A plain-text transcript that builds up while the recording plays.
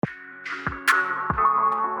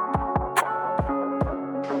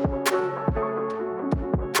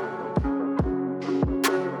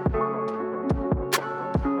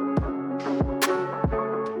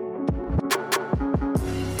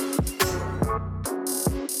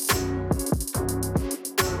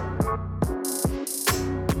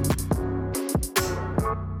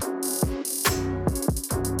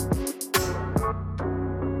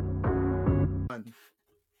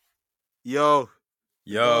Yo,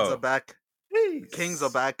 the gods are Yo, back. The kings are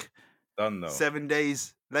peace. back. Done though. 7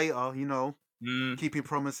 days later, Mm, keeping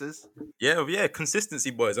promises. yeah,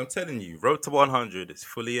 consistency, boys. I'm telling you, road to 100 is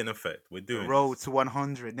fully in effect. We're The doing road this. to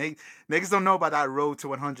 100. Niggas don't know about that road to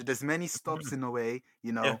 100. There's many stops Mhm. in the way,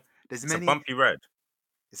 Yeah, There's it's a many. bumpy ride.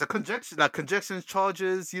 It's a conjecture, like conjections,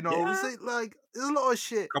 charges, Yeah, there's a lot of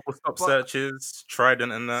shit. couple stop But searches,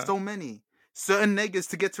 Trident and that. so many. Certain niggas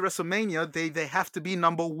to get to WrestleMania, they have to be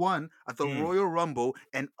number one at the Mm, Royal Rumble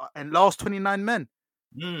and last 29 men.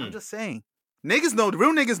 I'm mm, just saying. Niggas know, the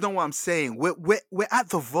real niggas know what I'm saying. We're at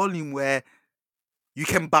the volume where you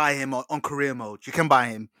can buy him on career mode. You can buy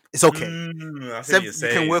him. It's okay. I see what you're You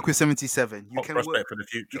can work saying. with 77. Hot prospect for the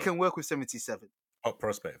You future. can work with 77. Hot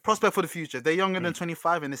prospect, fam. Prospect for the future. They're younger Mm, than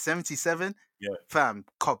 25 and they're 77. yeah, Fam,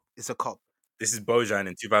 cop. It's a cop. this is Bojan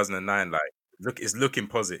in 2009. Like, look, it's looking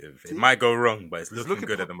positive. It See? might go wrong, but it's It's looking looking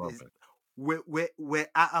good at the moment. we're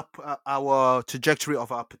at our trajectory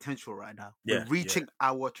of our potential right now. We're Yeah. reaching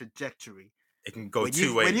our trajectory. It can go When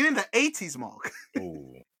two when ways. you're in the 80s mark,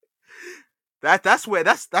 Ooh. that's where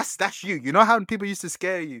that's you. You know how people used to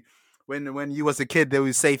scare you when you was a kid. They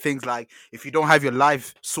would say things like, "If you don't have your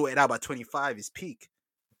life sorted out by 25, it's peak."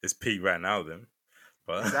 It's peak right now, then.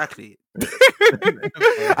 But Exactly.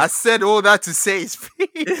 I said all that to say it's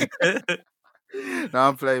peak. No,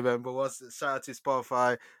 I'm playing, man. But shout out to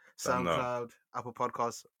Spotify, don't know. SoundCloud, Apple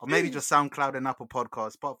Podcasts, or maybe just SoundCloud and Apple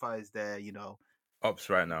Podcasts. Spotify is there, Ups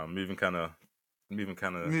right now, moving kind of. moving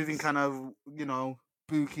kind of,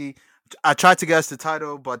 spooky. I tried to guess the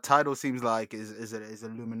title, but title seems like is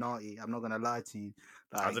Illuminati. I'm not gonna lie to you.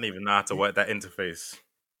 I don't Like even know how to work that interface.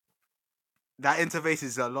 that interface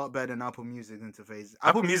is a lot better than Apple Music interface. Apple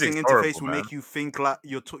Apple Music Music's interface horrible, will man. make you think like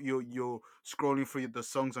you're scrolling through the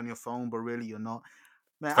songs on your phone, but really you're not.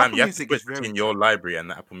 Man, Fam, Apple you have to Music switch is very between your chill. library and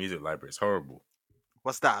the Apple Music library. It's horrible.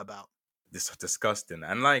 What's that about? It's disgusting.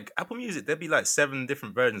 And like Apple Music, there'd be like 7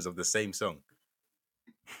 different versions of the same song.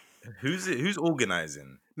 Who's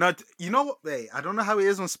organizing? Now, you know what? Wait, I don't know how it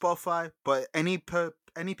is on Spotify, but any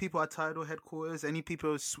people at Tidal headquarters, any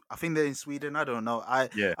people, I think they're in Sweden. I don't know.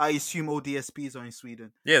 Yeah, I assume all DSPs are in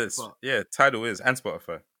Sweden. that's But Tidal is and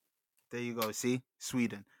Spotify. there you go. See,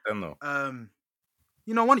 Sweden. I don't know.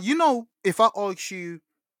 If I ask you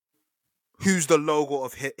who's the logo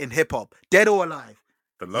of in hip hop, dead or alive,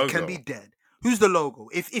 The you can be logo. dead. Who's the logo?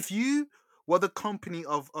 If you were the company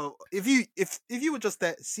of if you were just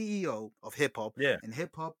the CEO of hip hop, Yeah, and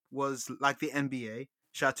hip hop was like the NBA,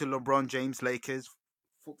 shout out to LeBron James, Lakers,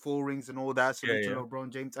 4 rings and all that. Salute to yeah. LeBron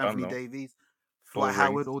James, I don't Anthony know. Davies, 4 Dwight rings.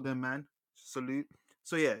 Howard, all them, man. Salute.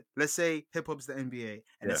 So yeah, let's say hip hop's the NBA,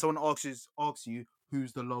 and then Yeah. someone asks you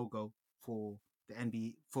who's the logo for the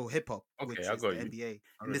NBA for hip hop, Okay, which I is got the you. NBA.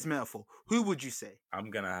 I In got this you. metaphor, who would you say? I'm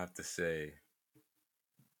gonna have to say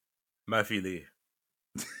Murphy Lee.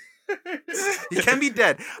 He can be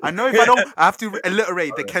dead. I know if I don't, I have to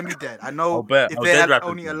alliterate. They can be dead. I I'll know bet. if I'll dead they're rappers.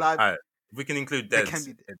 only Then. alive, Alright. If we can include they dead, can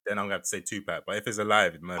be dead. then I'm gonna have to say Tupac. But if it's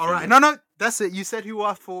alive, it's Murphy All right, Lee. no, that's it. You said who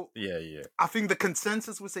I thought. Yeah. I think the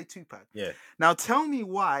consensus would say Tupac. Yeah. Now tell me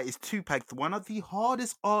why is Tupac one of the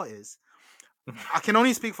hardest artists? I can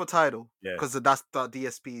only speak for Tidal Yeah. because that's the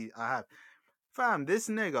DSP I have. Fam, this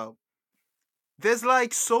nigga, there's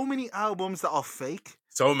like so many albums that are fake.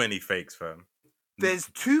 So many fakes, fam. There's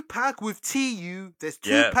Tupac with TU. There's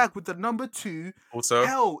Yeah. Tupac with the number 2. Also,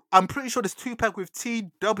 Hell, I'm pretty sure there's Tupac with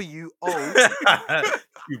TWO.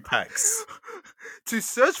 2 packs. To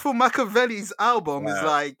search for Machiavelli's album is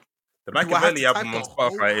like The do I have Machiavelli to type album the on whole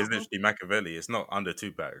Spotify is album? literally Machiavelli. It's not under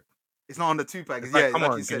 2 pack. It's not on the Tupac. It's Yeah, like, come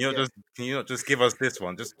like on, you said. Yeah. can you not just give us this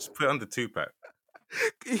one? Just put it under 2 pack.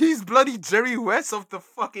 He's bloody Jerry West of the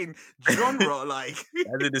fucking genre. Like,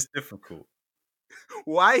 Why is it this difficult?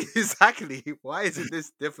 why exactly? Why is it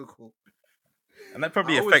this difficult? And that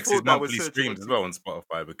probably I always affects his thought that was monthly searchable streams as too. well on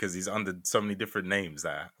Spotify because he's under so many different names.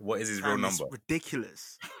 That what is his real Fam, number? it's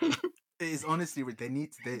ridiculous. It is honestly they need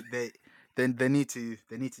they need to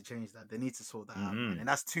change that. They need to sort that out, man. And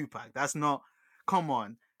that's Tupac. That's not. Come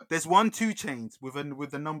on. There's 2 chains with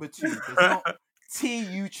the number 2. There's not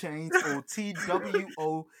TU chains or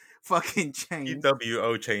TWO fucking chains.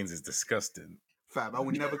 TWO chains is disgusting. Fam, I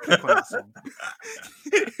would never click on that song.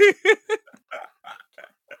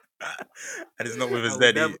 And it's not with a I would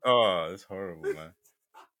Zeddy. never- Oh, it's horrible, man.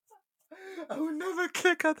 I would never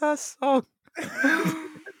click on that song.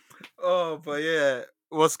 Oh, but yeah.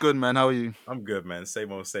 What's good, man? How are you? I'm good, man.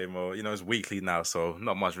 Same old, same old. You know, it's weekly now, so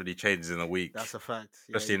not much really changes in a week. That's a fact.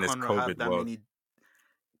 Especially You in this can't have COVID that world. many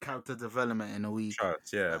character development in a week.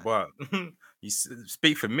 Trust, yeah. Right. But you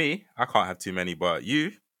speak for me, I can't have too many. But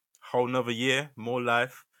you, whole nother year, more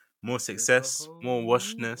life, more success, more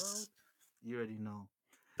washness. You already know.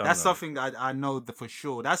 Don't That's know. something I know for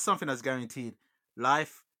sure. That's something that's guaranteed.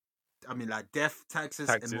 Life, I mean, like death, taxes,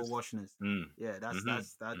 and more Taxes. washness. Mm. Yeah,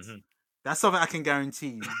 Mm-hmm. that's something I can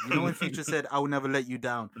guarantee. You know, when Future said, "I will never let you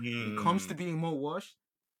down." When it comes to Mm. being more washed,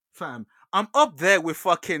 fam, I'm up there with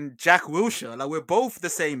fucking Jack Wilshere. Like we're both the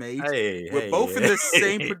same age. We're both in Hey. the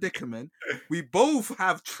same predicament. We both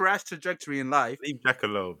have trash trajectory in life. Leave Jack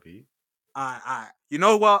alone, B. You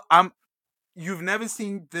know what? You've never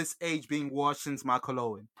seen this age being washed since Michael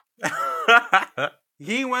Owen.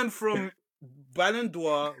 He went from Ballon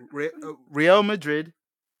d'Or, Real Madrid.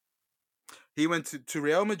 He went to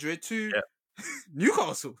Real Madrid to Yeah.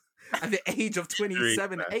 Newcastle at the age of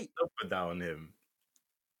 27, 8. Up and down him.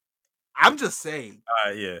 I'm just saying.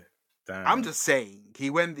 Yeah. Damn. I'm just saying. He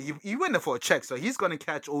went there for a check, so he's gonna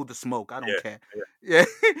catch all the smoke. I don't care. Yeah.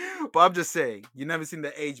 Yeah. But I'm just saying, you never seen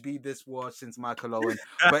the age be this washed since Michael Owen.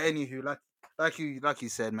 But anywho, like you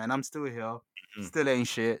said, man, I'm still here. Still ain't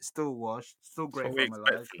shit. Still washed. Still That's what grateful we I'm expect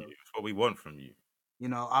alive. from you. It's what we want from you. You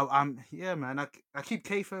know, I'm yeah, man. I keep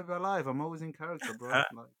kayfabe alive. I'm always in character, bro. Like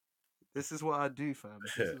this is what I do, fam.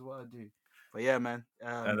 This is what I do. But yeah, man.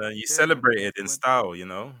 And you yeah, man. celebrated in style, you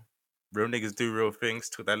know. Real niggas do real things.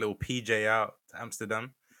 Took that little PJ out to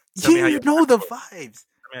Amsterdam. Tell me how You your know the trip was. vibes,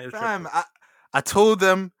 Tell me how your trip fam. was. I told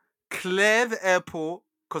them clear the airport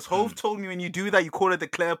because Hove told me when you do that, you call it the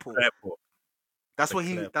Clareport. Airport. That's what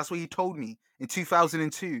he told me in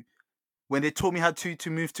 2002 when they taught me how to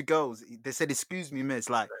move to girls. They said, "Excuse me, miss."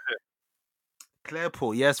 Like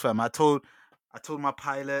Clareport, yes, fam. I told my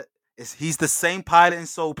pilot. He's the same pilot in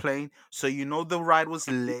Soul Plane, so you know the ride was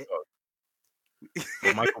lit.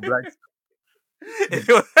 Well, Michael Black.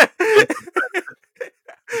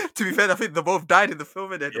 To be fair, I think they both died in the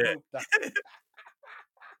film, and then Yeah. they both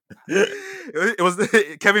died. It was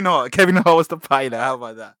Kevin Hart. Kevin Hart was the pilot. How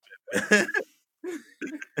about that?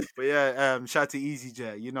 But yeah, shout out to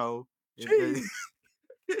EasyJet. You know,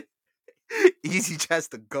 EasyJet's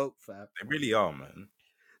the goat, fam. They really are, man.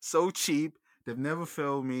 So cheap. They've never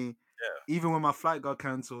failed me. Yeah. Even when my flight got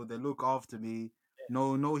cancelled, they look after me.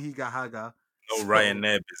 No higa haga. No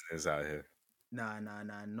Ryanair business out here. Nah.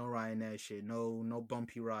 No Ryanair shit. No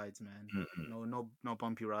bumpy rides, man. Mm-mm. No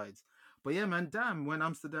bumpy rides. But yeah, man, damn. Went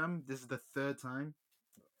Amsterdam. This is the third time.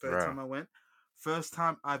 Time I went. First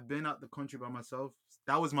time I've been out the country by myself.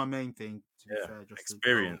 That was my main thing, to be fair. Just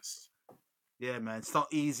experience. Yeah, man. It's not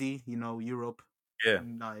easy, you know, Europe. Yeah.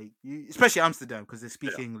 Like especially Amsterdam because they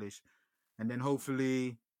speak English. And then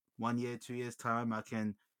hopefully 1 year, 2 years time I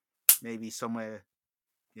can maybe somewhere,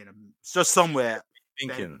 you know, just somewhere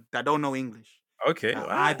that don't know English. Okay. Wow.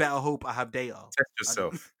 I better hope I have data. Test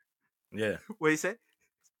yourself. Yeah. What you say?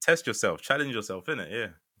 Test yourself. Challenge yourself, innit? Yeah.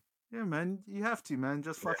 Yeah, man. You have to, man.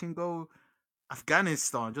 Just fucking go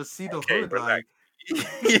Afghanistan. Just see the hood, relax. like.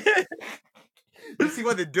 Yeah. Just see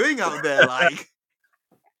what they're doing out there, like.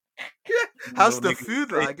 How's the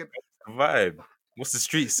food like? The vibe. What's the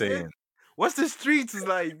street saying? What's the streets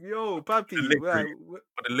like? Yo, papi.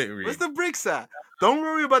 What's the bricks at? Don't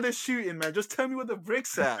worry about the shooting, man. Just tell me what the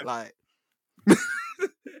bricks at, like.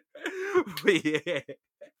 Yeah,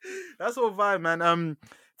 that's all vibe, man.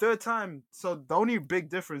 Third time. So the only big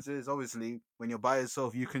difference is obviously when you're by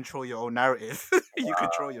yourself, you control your own narrative. You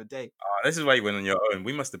control your day. This is why you went on your own.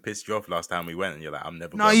 We must have pissed you off last time we went, and you're like, "I'm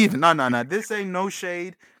never." No. This ain't no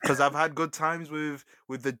shade because I've had good times with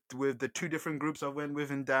the two different groups I went with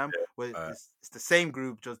in Dam. Where it's the same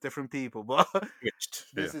group, just different people. But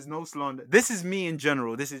this is no slander. This is me in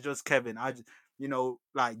general. This is just Kevin.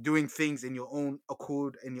 Like doing things in your own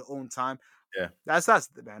accord in your own time. Yeah, that's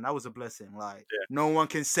man. That was a blessing. Like no one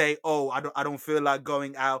can say, "Oh, I don't feel like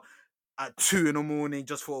going out at 2 a.m.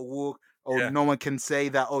 just for a walk." Or no one can say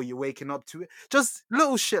that. Oh, you're waking up to it. Just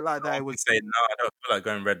little shit like that. I would say no. I don't feel like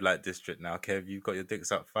going red light district now, Kev. You've got your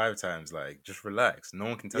dicks up 5 times. Like, just relax. No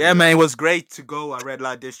one can tell you. Yeah, man. It was great to go at red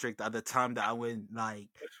light district at the time that I went. Like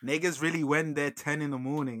niggas really went there 10 a.m.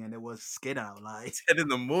 and it was skid out. Like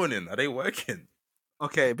 10 a.m. Are they working?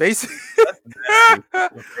 Okay, basically.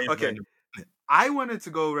 Okay. I wanted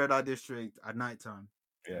to go red light district at nighttime.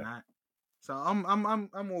 Yeah. So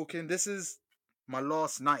I'm walking. This is my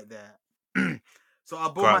last night there. So I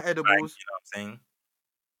bought my edibles. You know what I'm saying?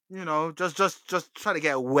 You know, just try to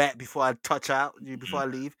get wet before I touch out, before I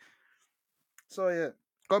leave. So yeah,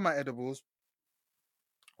 got my edibles.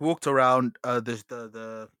 Walked around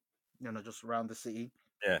the just around the city.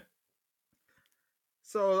 Yeah.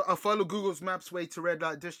 So I follow Google's Maps way to red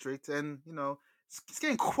light district, and it's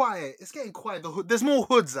getting quiet. It's getting quiet. There's more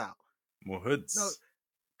hoods out. More hoods. No,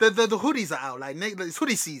 the hoodies are out. Like it's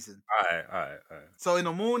hoodie season. All right. So in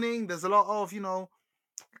the morning, there's a lot of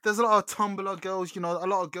there's a lot of Tumblr girls, you know, a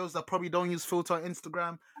lot of girls that probably don't use filter on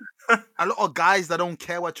Instagram. A lot of guys that don't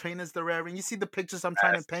care what trainers they're wearing. You see the pictures I'm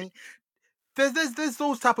trying to paint. There's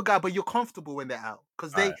those type of guys, but you're comfortable when they're out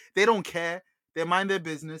because they don't care. They mind their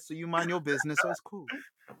business, so you mind your business, so it's cool.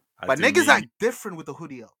 But niggas act different with the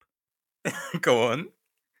hoodie up. Go on.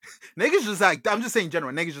 Niggas just act. I'm just saying in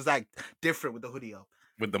general. Niggas just act different with the hoodie up.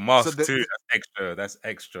 With the mask too. That's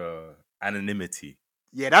extra anonymity.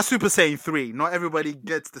 Yeah, that's Super Saiyan 3. Not everybody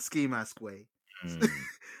gets the ski mask way.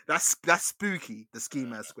 That's spooky, the ski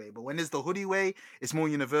mask way. But when it's the hoodie way, it's more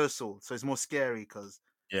universal, so it's more scary because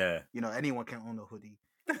you know, anyone can own a hoodie.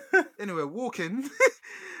 Anyway, walking,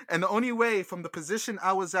 and the only way from the position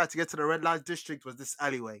I was at to get to the red light district was this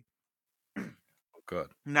alleyway. Oh God!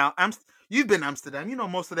 Now, you've been Amsterdam. You know,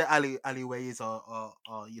 most of the alleyways are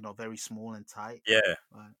you know, very small and tight. Yeah,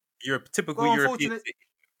 you're a typical European.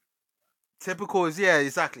 Typical is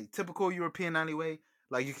exactly typical European alleyway.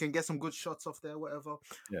 Like you can get some good shots off there, whatever.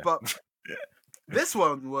 Yeah. But this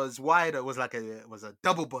one was wider. It was like a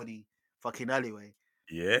double body fucking alleyway.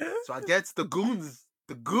 Yeah. So I guess the goons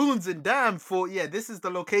in Dam thought, this is the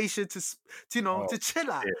location to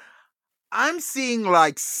chill at. Yeah. I'm seeing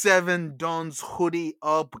like 7 Dons hoodie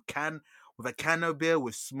up with a can of beer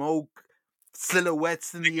with smoke,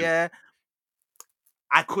 silhouettes in the air.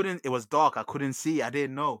 It was dark. I couldn't see. I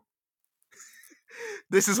didn't know.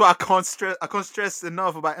 This is why I can't stress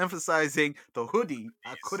enough about emphasizing the hoodie.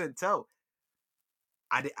 I couldn't tell.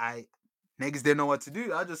 I niggas didn't know what to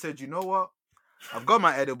do. I just said, you know what? I've got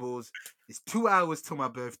my edibles. It's 2 hours till my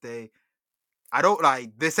birthday. I don't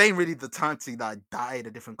this ain't really the time to die in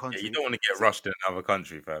a different country. Yeah, you don't want to get rushed in another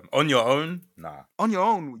country, fam. On your own? Nah. On your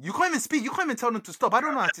own. You can't even speak. You can't even tell them to stop. I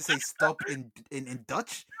don't know how to say stop in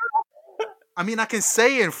Dutch. I mean, I can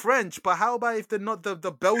say in French, but how about if they're not the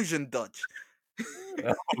Belgian Dutch?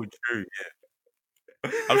 Oh, true,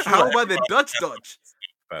 yeah. I'm sure how about the Dutch?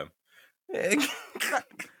 Fam.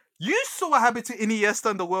 You saw what happened to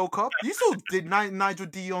Iniesta in the World Cup. You saw did Nigel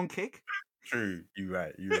de Jong kick. True, you're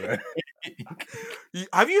right.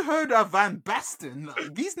 Have you heard of Van Basten?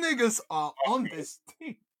 These niggas are on this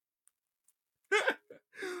team.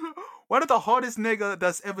 One of the hardest nigga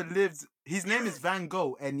that's ever lived. His name is Van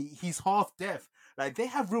Gogh, and he's half deaf. Like they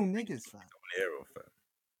have real niggas, fam.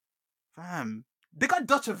 Fam, they got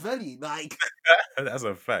Dutch Valley, like. That's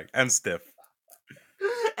a fact. And Steph.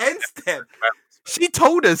 She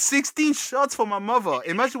told us 16 shots for my mother.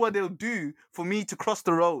 Imagine what they'll do for me to cross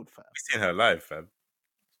the road, fam. We've seen her live, fam.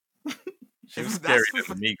 She was scary than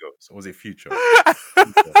Amigos. Or was it Future?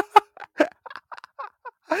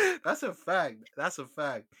 That's a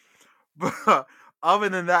fact. But other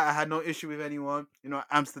than that, I had no issue with anyone. You know,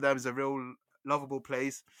 Amsterdam is a real lovable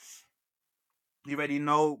place. You already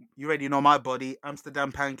know my body.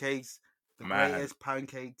 Amsterdam pancakes, the greatest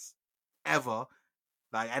pancakes ever.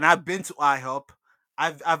 And I've been to IHOP.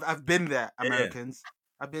 I've been there, Americans.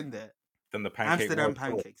 Yeah. I've been there. Then the pancake Amsterdam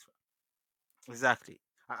pancakes. Exactly.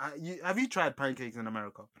 Have you tried pancakes in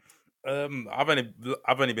America? I've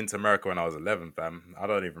only been to America when I was 11, fam. I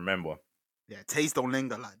don't even remember. Yeah, taste don't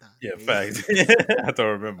linger like that. Yeah, fact. I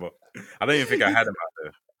don't remember. I don't even think I had them out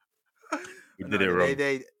there. We did it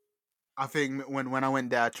wrong. I think when I went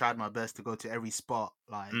there, I tried my best to go to every spot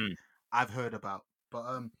I've heard about.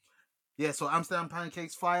 But so Amsterdam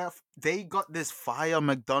pancakes fire. They got this fire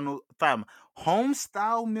McDonald's fam home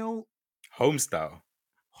style meal. Home style.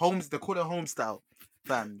 They call it home style,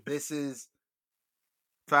 fam. This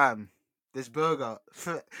burger.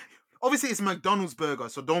 Obviously, it's McDonald's burger,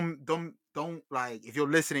 so don't if you're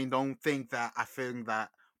listening, don't think that I think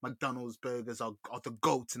that McDonald's burgers are the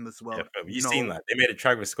goats in this world. Yeah, you've seen that. They made a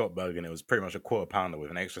Travis Scott burger and it was pretty much a quarter pounder with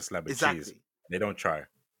an extra slab of cheese. They don't try.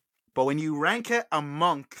 But when you rank it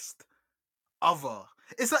amongst other,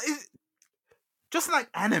 it's just like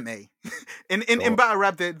anime. in battle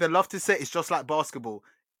rap, they love to say it's just like basketball.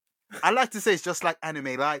 I like to say it's just like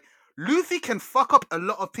anime. Like Luffy can fuck up a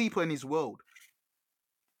lot of people in his world.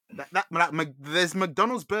 There's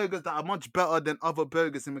McDonald's burgers that are much better than other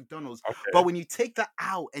burgers in McDonald's. Okay. But when you take that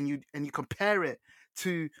out and you compare it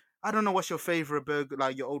to, I don't know what's your favorite burger,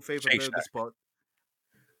 like your old favorite burger spot.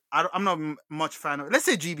 I'm not much fan of. Let's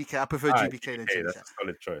say GBK. I prefer GBK than Shake Shack. That's a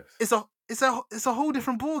solid choice. It's a whole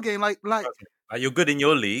different ball game. Like you're good in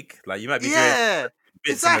your league. Like you might be good. Yeah,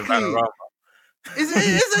 exactly. It's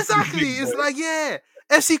exactly. It's like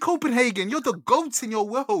FC Copenhagen. You're the goats in your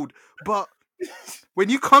world, but. When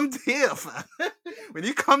you come to here, fam, when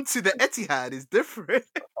you come to the Etihad, it's different.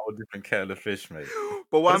 A whole different kettle of fish, mate.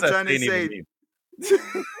 But what I'm trying to say,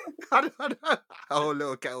 a whole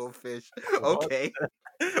little kettle of fish. Okay.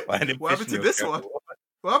 What happened to this one?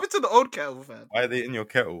 What happened to the old kettle, fam? Why are they in your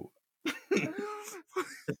kettle?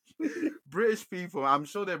 British people, I'm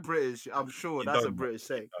sure they're British. I'm sure that's a British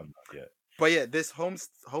saying. Yeah. But yeah, this home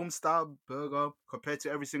style burger compared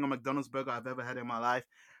to every single McDonald's burger I've ever had in my life,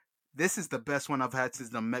 this is the best one I've had since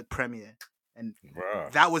the Mac premiere, and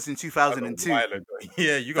Bruh. that was in 2002. While ago.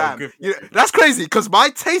 Yeah, you got Fam, a good. yeah, that's crazy because my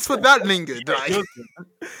taste for that lingered. Yeah, Like,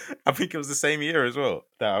 I think it was the same year as well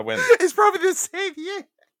that I went. it's probably the same year.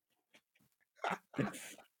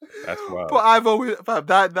 That's wild. But I've always fam,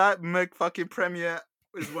 that Mac fucking premiere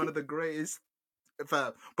is one of the greatest.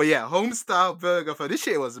 Fam. But yeah, home style burger. Fam. This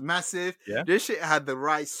shit was massive. Yeah. This shit had the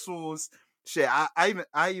right sauce. Shit, I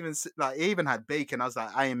even had bacon. I was like,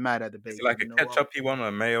 I ain't mad at the bacon. Is it like a ketchup-y one or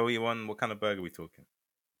a mayo-y one? What kind of burger are we talking?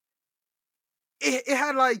 It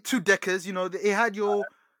had like two deckers. You know, it had your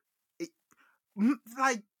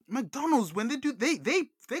like McDonald's when they do they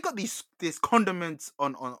got these condiments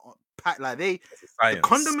on pack like the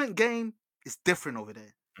condiment game is different over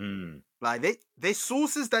there. Like they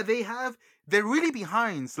sauces that they have, they're really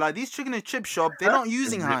behind. Like these chicken and chip shop, they're not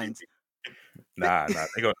using Heinz. Nah,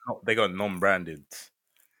 they got non-branded.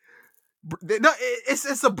 No,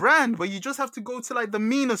 it's a brand, but you just have to go to like the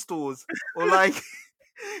Mina stores or like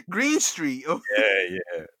Green Street. Or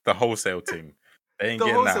yeah, the wholesale thing. They ain't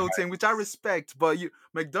the wholesale thing, which I respect, but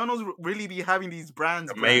McDonald's really be having these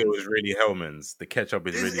brands. The mayo is really Hellman's. The ketchup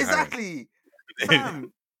is really exactly.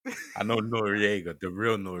 Fam. I know Noriega, the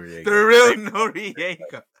real Noriega. The real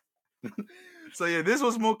Noriega. So yeah, this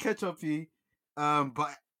was more ketchup-y,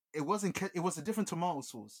 but it wasn't. It was a different tomato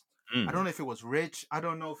sauce. I don't know if it was rich. I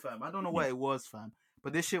don't know, fam. I don't know what it was, fam.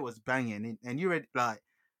 But this shit was banging, and you read like,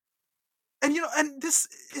 and you know, and this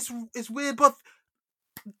is weird, but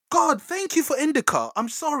God, thank you for Indica. I'm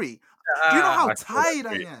sorry. Do you know how tired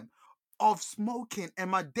I am of smoking and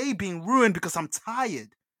my day being ruined because I'm tired?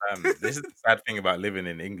 This is the sad thing about living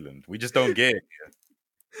in England. We just don't get it.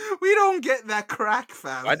 We don't get that crack,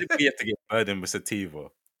 fam. Why did we have to get burdened with sativa?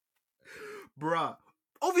 Bruh.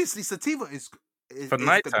 Obviously, sativa is for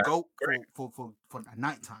nighttime. The goat for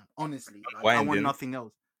nighttime. Honestly, like, I want nothing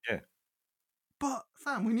else. Yeah. But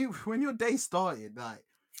fam, when your day started, like,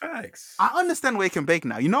 facts. I understand wake and bake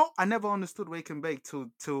now. You know, I never understood wake and bake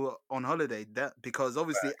till on holiday. Because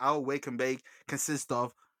obviously our wake and bake consists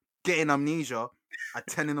of getting amnesia at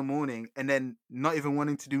 10 in the morning and then not even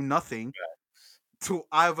wanting to do nothing till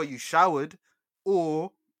either you showered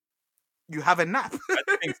or you have a nap.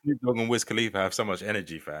 I think Snoop Dogg and Wiz Khalifa have so much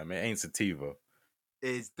energy, fam. It ain't sativa.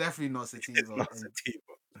 It's definitely not sativa. It's not sativa.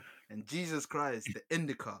 And Jesus Christ, the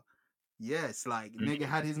Indica. Yes, like nigga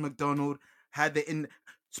had his McDonald's, had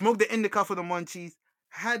smoked the Indica for the munchies,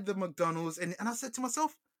 had the McDonald's, and I said to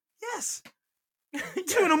myself, yes. 2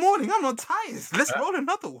 in the morning, I'm not tired. Let's roll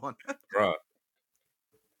another one. Bruh.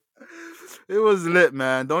 It was lit,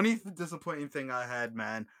 man. The only disappointing thing I had,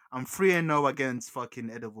 man, I'm 3-0 against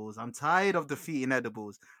fucking edibles. I'm tired of defeating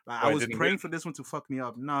edibles. Like I was praying for this one to fuck me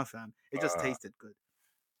up. Nah, fam. It just tasted good.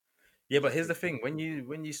 Yeah, but here's the thing: when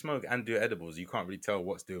you smoke and do edibles, you can't really tell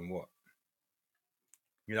what's doing what.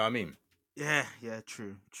 You know what I mean? Yeah,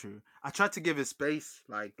 true. I tried to give it space,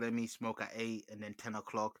 like let me smoke at 8 and then 10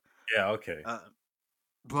 o'clock. Yeah, okay.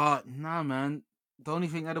 But nah, man. The only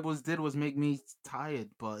thing edibles did was make me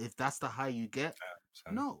tired. But if that's the high you get,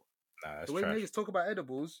 no. Nah, that's the way trash. niggas talk about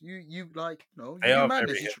edibles, you like, no. They are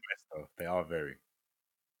very hit though. They are very.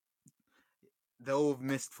 They're all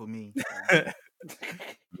missed for me.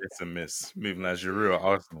 Miss and miss. Moving like Giroud at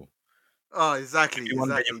Arsenal. Oh, exactly. One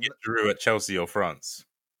day you'll get Giroud at Chelsea or France.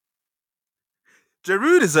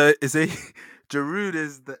 Giroud is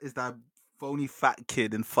that phony fat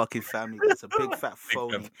kid in fucking Family. That's a big fat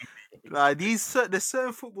phony. Like there's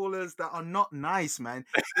certain footballers that are not nice, man.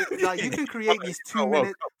 Like you can create these 2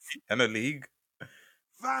 minutes in a league.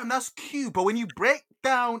 Fam, that's cute. But when you break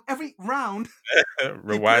down every round,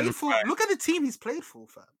 rewind. Look at the team he's played for,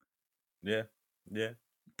 fam. Yeah.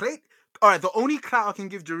 Played. All right. The only clout I can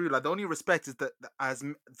give Giroud, like the only respect, is that as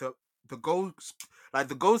the goals, like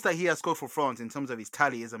the goals that he has scored for France in terms of his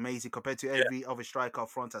tally is amazing compared to every other striker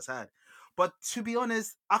France has had. But to be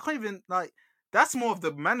honest, I can't even like. That's more of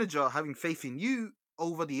the manager having faith in you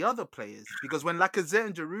over the other players. Because when Lacazette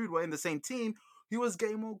and Giroud were in the same team, he was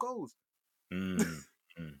getting more goals.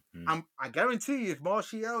 I guarantee you, if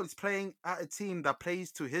Martial is playing at a team that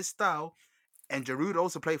plays to his style, and Giroud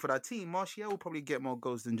also play for that team, Martial will probably get more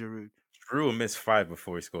goals than Giroud. Giroud will miss 5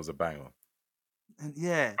 before he scores a banger. And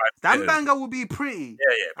yeah, that banger will be pretty.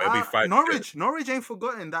 Yeah, but it'll be 5. Norwich ain't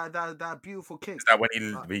forgotten that beautiful kick. Is that when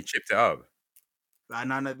he chipped it up?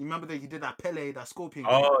 No, remember that he did that Pele, that scorpion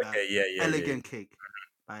kick. Elegant kick.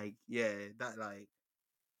 Like, yeah, that like.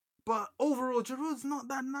 But overall, Giroud's not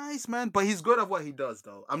that nice, man. But he's good at what he does,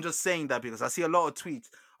 though. I'm just saying that because I see a lot of tweets,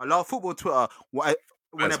 a lot of football Twitter. When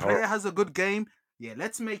a That's player horrible. has a good game, yeah,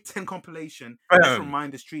 let's make 10 compilation. Let's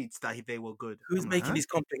remind the streets that they were good. Who's I'm like, making huh? these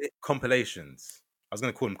compilations? I was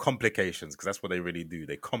going to call them complications because that's what they really do.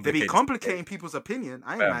 They They be complicate. complicating people's opinion.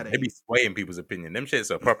 I ain't mad at They be you. swaying people's opinion. Them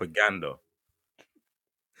shits are propaganda.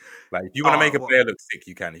 Like, if you want to make a player look sick,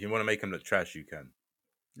 you can. If you want to make him look trash, you can.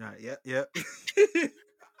 Yeah.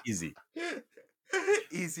 Easy.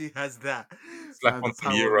 Easy as that. Slap on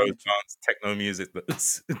some Euro dance, techno music.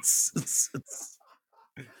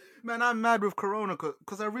 Man, I'm mad with Corona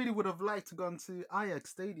because I really would have liked to go to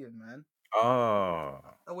Ajax Stadium, man. Oh.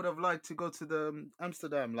 I would have liked to go to the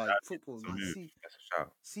Amsterdam, like football, like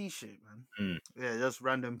see shit, man. Yeah, just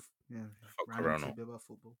random, random Corona. tidbit about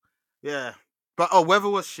football. Yeah, but weather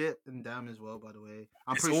was shit in Dam as well. By the way,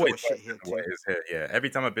 I'm pretty sure it was shit here too. Yeah, every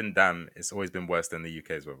time I've been Dam, it's always been worse than the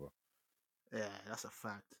UK's weather. Yeah, that's a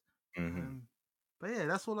fact. Mm-hmm. But yeah,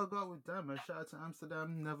 that's all I got with Dam, man. Shout out to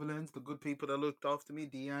Amsterdam, Netherlands, the good people that looked after me,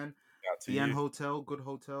 Deanne. Deanne Hotel, good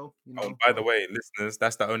hotel. You know. Oh, by the way, listeners,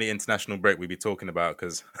 that's the only international break we be talking about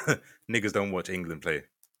because niggas don't watch England play.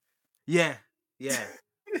 Yeah.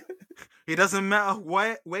 It doesn't matter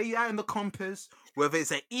where you are in the compass, whether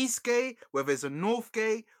it's an East Gate, whether it's a North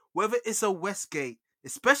Gate, whether it's a West Gate,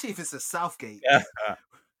 especially if it's a South Gate.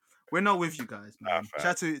 We're not with you guys, man.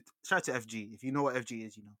 Shout to FG. If you know what FG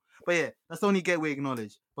is, you know. But yeah, that's the only gate we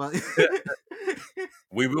acknowledge. But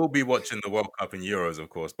we will be watching the World Cup and Euros, of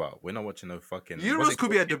course, but we're not watching no fucking Euros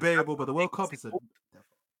could be a debatable, but the World Cup is a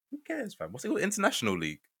who cares, fam? What's it called? International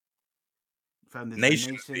League. Fam,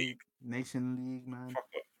 Nation League. Nation League, man.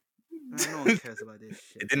 Man, no one cares about this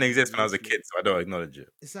shit. It didn't exist when I was a kid, so I don't acknowledge it.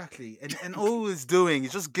 Exactly. And all it's doing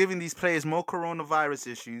is just giving these players more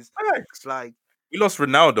coronavirus issues. Thanks. Like, we lost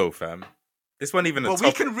Ronaldo, fam. This wasn't even a topic.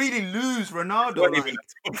 But we can really lose Ronaldo. This wasn't even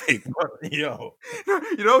a topic. Yo.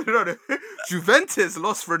 You know, Juventus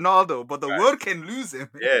lost Ronaldo, but the world can lose him.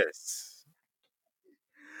 Yes.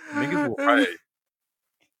 Niggas will fight.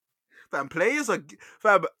 Fam, players are...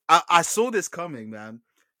 Fam, I saw this coming, man.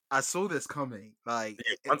 I saw this coming. Like,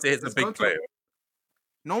 once it hits a big player.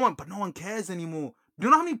 No one cares anymore. Do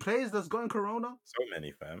you know how many players that's got in Corona? So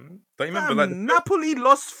many, fam. Don't you remember? Napoli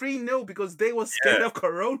lost 3-0 because they were scared of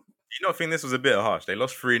Corona. You don't think this was a bit harsh? They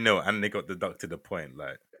lost 3-0 and they got deducted a point.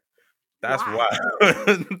 Like, that's wild.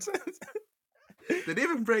 They didn't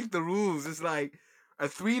even break the rules. It's like a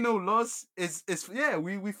 3-0 loss is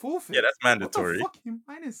we forfeit. Yeah, that's mandatory. What the fuck you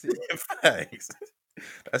minusing? Thanks.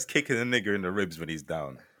 That's kicking a nigger in the ribs when he's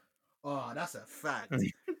down. Oh, that's a fact.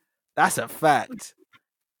 That's a fact.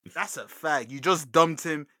 That's a fact. You just dumped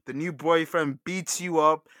him. The new boyfriend beats you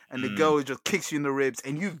up, and the girl just kicks you in the ribs,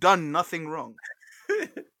 and you've done nothing wrong.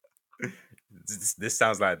 This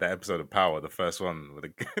sounds like that episode of Power, the first one with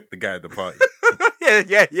the guy at the party.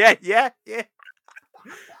 Yeah.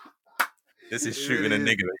 This is shooting a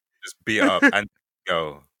nigga that just beat up and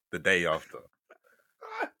go the day after.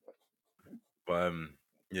 But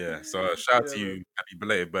yeah. So shout out to you. Happy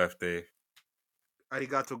belated birthday.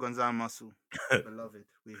 Arigato gozaimasu, beloved.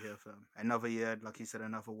 We're here, fam. Another year, like you said,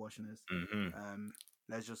 another watching us. Mm-hmm.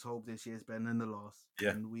 Let's just hope this year's better than the last.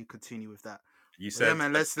 Yeah. And we continue with that. You said, yeah,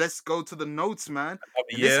 man. Let's go to the notes, man.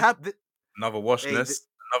 Another year, another wash list,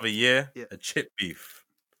 another year, a chip beef.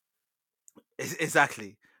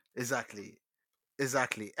 Exactly.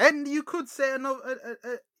 And you could say another.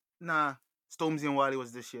 Nah. Stormzy and Wiley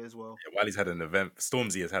was this year as well. Yeah, Wiley's had an event.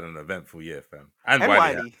 Stormzy has had an eventful year, fam. And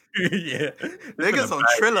Wiley. Yeah. Niggas on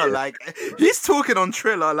Triller, like he's talking on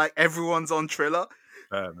Triller, like everyone's on Triller.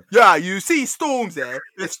 Yeah, you see Stormzy.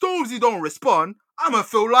 If Stormzy don't respond, I'ma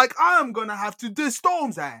feel like I'm gonna have to diss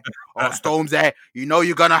Stormzy. Oh, Stormzy, you know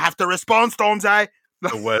you're gonna have to respond, Stormzy.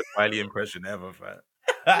 The worst Wiley impression ever, fam.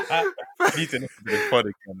 I need to listen to this pod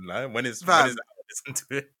again, like, when is I listen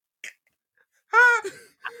to it?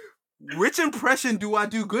 Which impression do I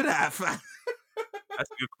do good at, fam? That's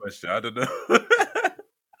a good question. I don't know.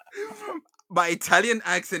 My Italian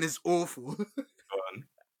accent is awful.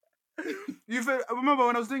 I remember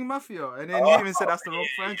when I was doing Mafia, and then you even said that's the wrong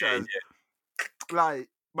franchise. Yeah. Like,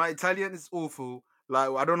 my Italian is awful. Like,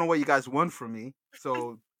 I don't know what you guys want from me.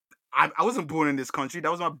 So, I wasn't born in this country. That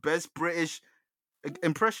was my best British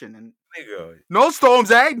impression. And no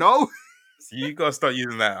Stormzy, no. So you gotta start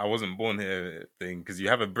using that "I wasn't born here" thing because you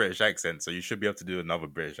have a British accent, so you should be able to do another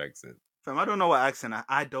British accent. Fam, I don't know what accent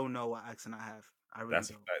I don't know what accent I have. I really That's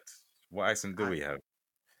don't. a fact. What accent do we have?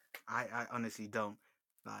 I honestly don't.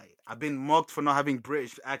 Like, I've been mocked for not having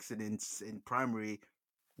British accents in primary.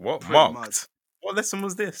 What mocked? Much. What lesson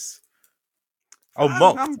was this? Oh,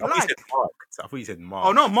 mocked. I'm I thought you said black. marked. I thought you said Oh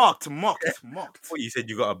marked. no, mocked. I thought you said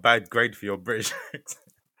you got a bad grade for your British accent.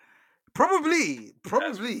 Probably.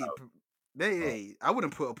 That's I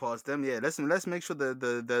wouldn't put it past them. Yeah, let's make sure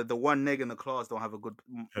the one neg in the class don't have a good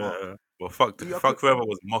mark. well, fuck You whoever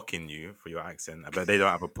was mocking you for your accent. I bet they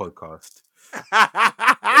don't have a podcast.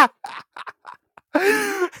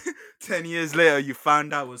 10 years later, you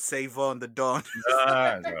found out was Savon the Don.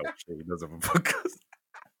 No, shit, he doesn't have a podcast.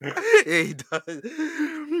 Yeah, he does.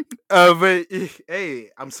 But hey,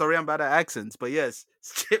 I'm sorry I'm bad at accents, but yes,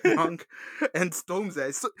 Chipmunk and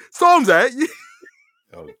Stormzy. Stormzy,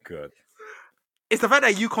 Oh god. it's the fact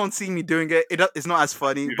that you can't see me doing it. It's not as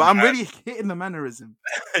funny, but I'm really hitting the mannerism.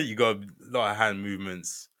 You got a lot of hand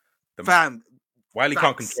movements. Fam, Wiley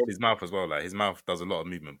can't facts. control his mouth as well. Like his mouth does a lot of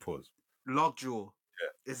movement. Pause. Lockjaw.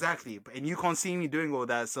 Yeah. Exactly. And you can't see me doing all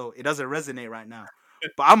that, so it doesn't resonate right now.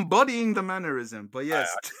 But I'm bodying the mannerism. But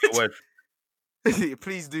yes.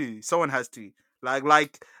 Please do. Someone has to. Like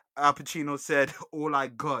Al Pacino said, all I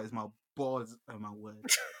got is my balls and my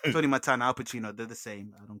words. Tony Montana, Al Pacino, they're the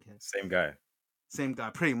same. I don't care. Same guy.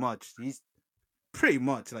 Pretty much. He's pretty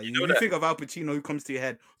much like You know you think of Al Pacino, who comes to your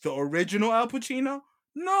head? The original Al Pacino?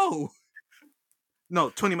 No,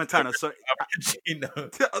 Tony Montana. Sorry, Al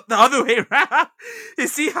Pacino. The other way around. You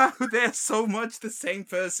see how they're so much the same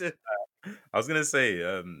person. I was gonna say,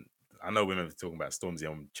 I know we're talking about Stormzy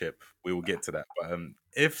on Chip. We will get to that. But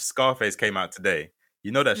if Scarface came out today,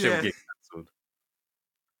 you know that shit would get cancelled.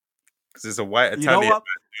 Because it's a white Italian man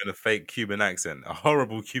doing a fake Cuban accent. A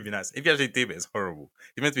horrible Cuban accent. If you actually do it, it's horrible.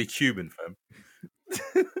 He's meant to be Cuban, fam.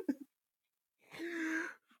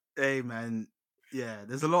 Hey, man. Yeah,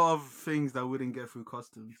 there's a lot of things that wouldn't get through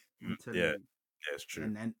customs. I'm telling you. Yeah, it's true.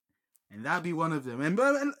 And that'd be one of them. And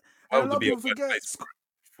a lot of people forget. If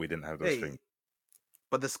we didn't have those things.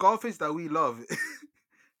 But the Scarface that we love,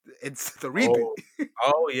 it's the reboot.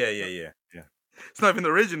 Oh, yeah. It's not even the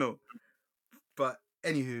original. But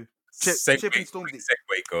anywho, Chip and Stormzy.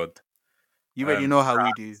 Segue God. You already know how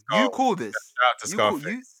we do. You call this. Shout out to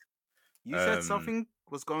Scarface. You said something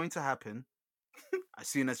was going to happen as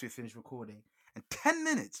soon as we finish recording. And 10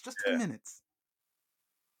 minutes, just 10 minutes.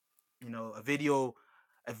 You know, a video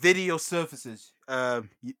surfaces.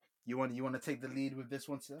 You want to take the lead with this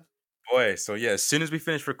one, sir? Boy, so yeah, as soon as we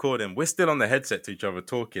finish recording, we're still on the headset to each other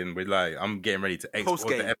talking. We're like, I'm getting ready to export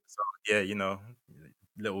the episode. Yeah, you know,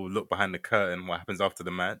 little look behind the curtain, what happens after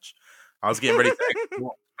the match. I was getting ready to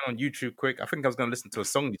export on YouTube quick. I think I was going to listen to a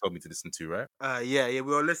song you told me to listen to, right? Yeah, we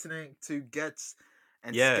were listening to Gets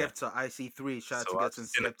and Skepta, IC3. Shout out to Gets and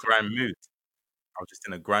Skepta. I was just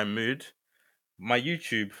in a grime mood. My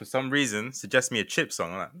YouTube, for some reason, suggests me a Chip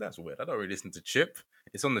song. I'm like, that's weird. I don't really listen to Chip.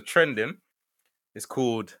 It's on the trending. It's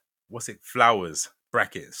called, Flowers,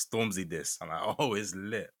 bracket, Stormzy diss. I'm like, oh, it's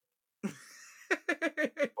lit.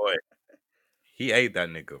 Boy, he ate that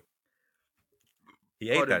nigga.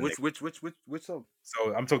 Which song?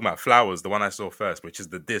 So I'm talking about Flowers, the one I saw first, which is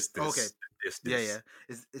the diss. Okay. Yeah.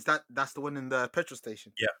 Is that's the one in the petrol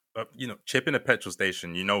station? Yeah, but you know, Chip in a petrol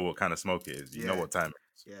station, you know what kind of smoke it is. You know what time it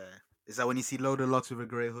is. Yeah. Is that when you see Loaded Locks with a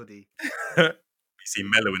grey hoodie? You see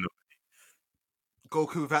Mellow in the hoodie.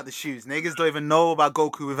 Goku without the shoes. Niggas don't even know about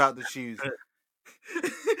Goku without the shoes.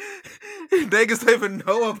 Niggas don't even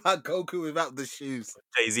know about Goku without the shoes.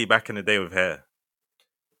 Jay-Z back in the day with hair.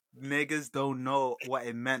 Niggas don't know what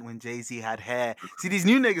it meant when Jay-Z had hair. See, these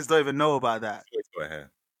new niggas don't even know about that.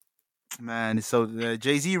 Hair. Man, it's so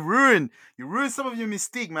Jay-Z you ruined some of your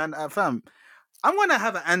mystique, man. Fam, I'm gonna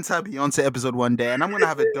have an anti-Beyonce episode one day, and I'm gonna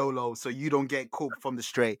have a dolo so you don't get caught from the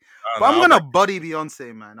straight. But I'm gonna body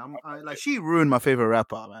Beyonce, man. She ruined my favorite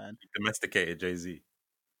rapper, man. Domesticated Jay-Z.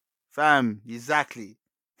 Fam, exactly.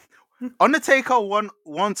 Undertaker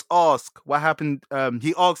once asked what happened.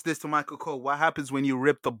 He asked this to Michael Cole: what happens when you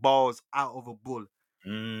rip the balls out of a bull?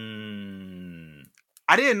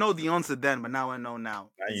 I didn't know the answer then, but now I know.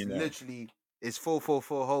 Literally, it's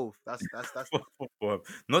 444 Hove. That's 444.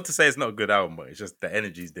 Not to say it's not a good album, but it's just the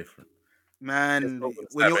energy's different. Man,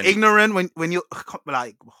 when you're ignorant, when you're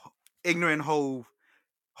like ignorant, Hove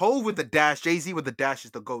with the dash, Jay-Z with the dash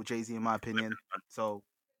is the GOAT. Jay-Z, in my opinion. So,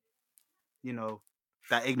 you know.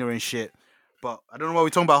 That ignorant shit. But I don't know what we're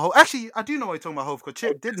talking about. Actually, I do know what we're talking about Hove, because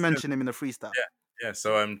Chip did mention him in the freestyle. Yeah.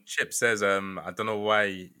 So Chip says, I don't know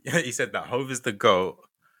why he said that Hove is the GOAT,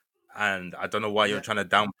 and I don't know why you're trying to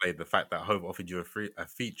downplay the fact that Hove offered you a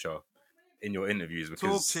feature in your interviews,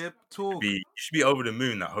 because Chip, talk. You should be over the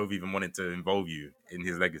moon that Hove even wanted to involve you in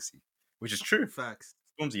his legacy, which is true. Facts.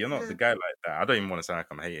 Stormzy, you're not the guy like that. I don't even want to sound like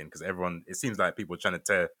I'm hating, because it seems like people are trying to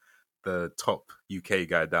tear the top UK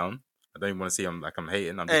guy down. don't even want to see I'm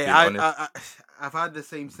hating. I'm just Hey, being honest. I've had the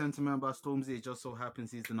same sentiment about Stormzy. It just so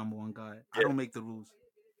happens he's the number one guy. I Yeah. don't make the rules.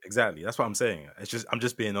 Exactly. That's what I'm saying. I'm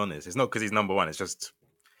just being honest. It's not because he's number one. It's just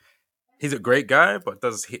he's a great guy, but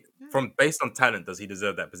based on talent, does he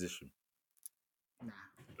deserve that position?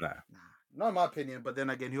 Nah. Not in my opinion, but then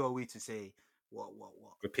again, who are we to say what?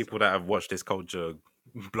 The people that have watched this culture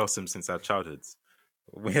blossom since our childhoods,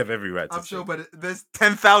 we have every right to I'm sure, think. but there's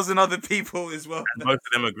 10,000 other people as well. And most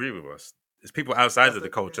of them agree with us. It's people outside of the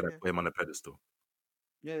culture that put him on a pedestal.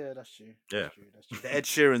 Yeah, that's true. Yeah. That's true. The Ed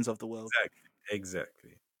Sheerans of the world.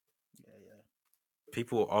 Exactly. Yeah.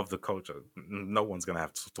 People of the culture, no one's going to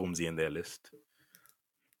have Stormzy in their list.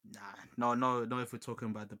 Nah, no. If we're talking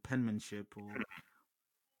about the penmanship or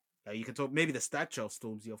you can talk maybe the stature of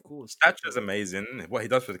Stormzy, of course. Stature is amazing. What he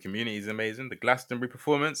does for the community is amazing. The Glastonbury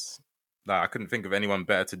performance, I couldn't think of anyone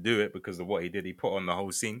better to do it because of what he did. He put on the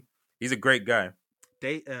whole scene. He's a great guy.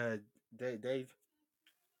 Dave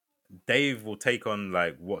will take on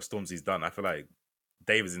like what Stormzy's done. I feel like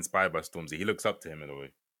Dave is inspired by Stormzy. He looks up to him in a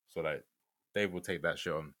way. So like Dave will take that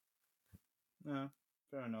shit on. Yeah,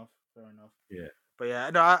 fair enough. Yeah. But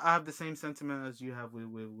yeah, no, I have the same sentiment as you have with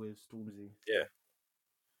Stormzy.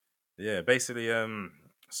 Yeah. Basically,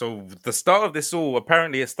 so the start of this all,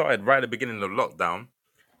 apparently it started right at the beginning of lockdown.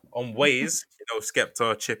 On Waze,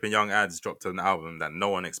 Skepta, Chip and Young Ads dropped an album that no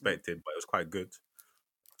one expected, but it was quite good.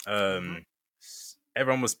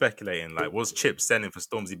 Everyone was speculating, like, was Chip sending for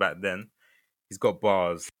Stormzy back then? He's got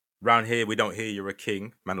bars. Round here, we don't hear you're a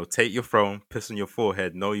king. Man will take your throne, piss on your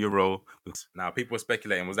forehead, know your role. Now, people were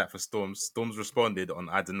speculating, was that for Storms? Storms responded on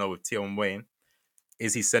I Don't Know with Tion Wayne.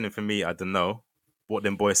 Is he sending for me? I don't know. What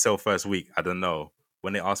them boys sell first week? I don't know.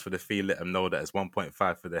 When they ask for the fee, let them know that it's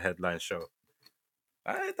 1.5 for the headline show.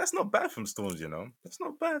 That's not bad from Storms, That's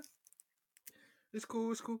not bad. It's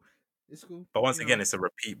cool. But once again, it's a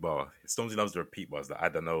repeat bar. Stormzy loves the repeat bars. The I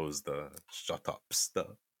don't knows, the shut ups,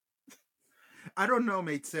 the I don't know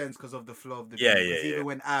made sense because of the flow of the yeah, beat. yeah. Even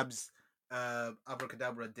when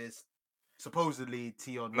Abracadabra dissed supposedly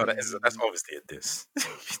Tion. No, that's obviously a diss.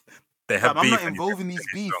 Fam, I'm not involved in these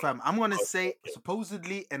beef, fam. I'm gonna say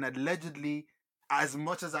supposedly and allegedly as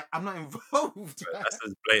much as I'm not involved. That's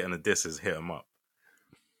as blatant a diss as hit him up.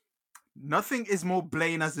 Nothing is more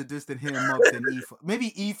blatant as a diss than hit him up than Aoife.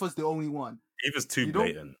 Maybe Aoife's the only one. Aoife's too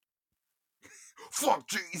blatant. Fuck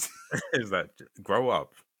jeez. It's like, grow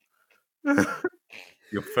up.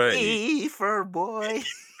 You're 30. Aoife, boy.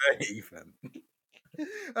 30, fam.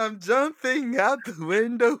 I'm jumping out the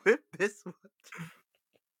window with this one.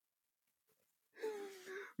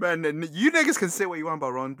 Man, you niggas can say what you want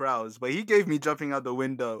about Ron Browse, but he gave me jumping out the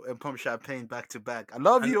window and pump champagne back to back. I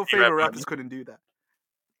love your favorite rappers couldn't do that.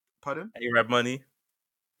 Pardon? A-Rap Money.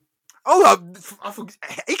 Oh, I forgot.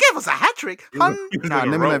 He gave us a hat trick. I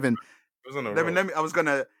was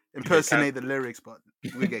gonna impersonate the lyrics, but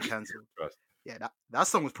we get cancelled. Yeah, that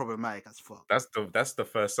song was problematic as fuck. That's the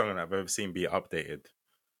first song I've ever seen be updated.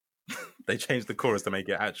 They changed the chorus to make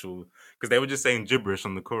it actual because they were just saying gibberish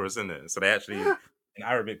on the chorus, innit? So they actually an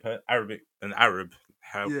Arab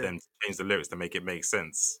helped them change the lyrics to make it make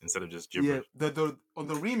sense instead of just gibberish. Yeah, the on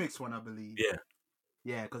the remix one, I believe.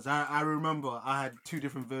 Yeah, because I remember I had two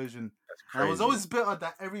different versions. And I was always bitter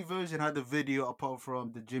that every version had the video apart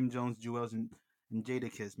from the Jim Jones, Jewels, and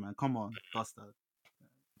Jadakiss, man. Come on, Buster.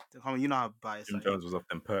 Come on, you know how biased Jim Jones was off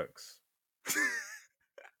them perks.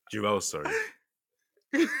 Jewels, sorry.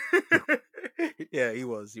 Yeah, he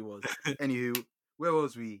was. Anywho, where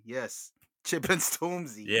was we? Yes, Chip and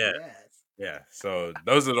Stormzy. Yeah. So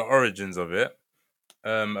those are the origins of it.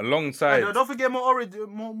 Alongside, don't forget more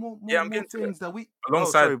things that we.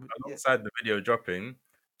 Alongside the video dropping,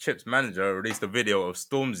 Chip's manager released a video of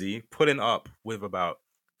Stormzy pulling up with about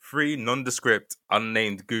 3 nondescript,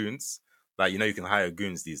 unnamed goons. Like you can hire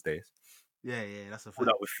goons these days. Yeah, that's a fact. Pulled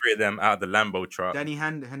up with 3 of them out of the Lambo truck. Danny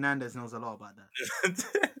Hernandez knows a lot about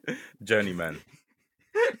that. Journeyman.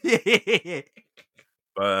 Yeah.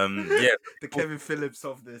 But the Kevin Phillips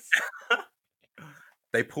of this.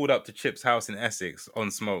 They pulled up to Chip's house in Essex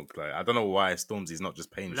on smoke. Like I don't know why Stormzy's not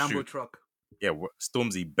just paying Lambo truck. Yeah,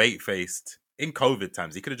 Stormzy bait-faced in COVID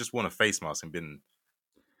times. He could have just worn a face mask and been.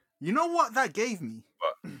 You know what that gave me?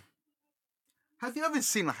 What? Have you ever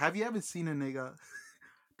seen a nigga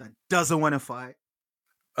that doesn't want to fight,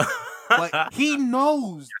 but he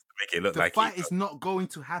knows make it look the like fight is not going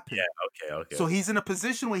to happen? Yeah, okay. So he's in a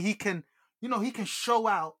position where he can show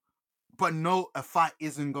out, but no, a fight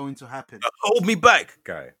isn't going to happen. Hold me back,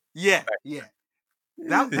 guy. Yeah.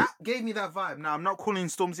 That gave me that vibe. Now I'm not calling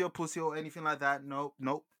Stormzy a pussy or anything like that. Nope.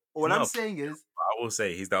 All I'm saying is, I will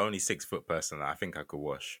say he's the only 6 foot person that I think I could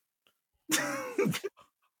wash.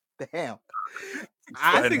 the hell? 6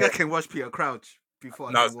 I foot and think I hench. can watch Peter Crouch before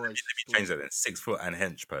I No, can let me watch. change that then. 6 foot and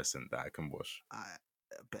hench person that I can wash. I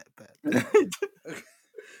bet.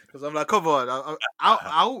 Because I'm like, come on,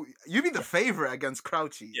 you be the favorite against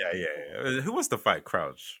Crouchy. Yeah, Like, yeah. Who wants to fight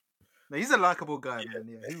Crouch? no, he's a likable guy, man.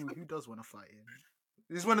 Yeah, who does want to fight him?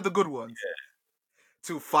 He's one of the good ones.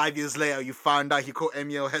 Till 5 years later, you find out he called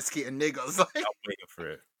Emil Heskey and niggas. Like, I'm waiting for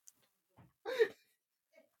it.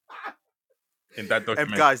 In that and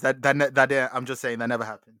documentary. guys, I'm just saying that never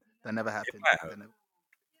happened. That never happened.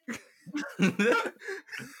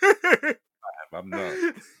 I'm not.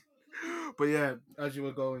 But yeah, as you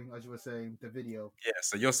were saying, the video. Yeah,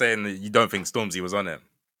 so you're saying that you don't think Stormzy was on it?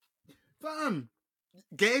 Fam,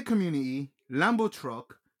 gated community, Lambo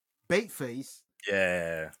truck, bait face.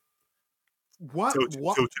 Yeah. What? Told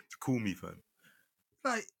him to call me, fam.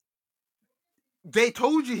 Like, they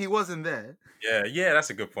told you he wasn't there. Yeah, that's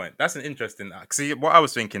a good point. That's an interesting. See, what I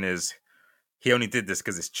was thinking is he only did this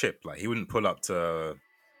because it's Chip. Like, he wouldn't pull up to,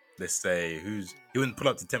 let's say, he wouldn't pull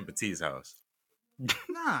up to Temper T's house.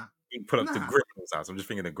 Nah. He wouldn't pull up to Grimmel's house. I'm just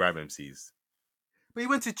thinking of Grab MCs. But he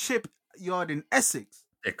went to Chip Yard in Essex.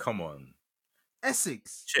 Yeah, come on.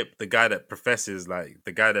 Essex. Chip, the guy that professes, like,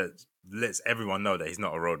 the guy that lets everyone know that he's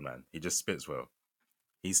not a roadman. He just spits well.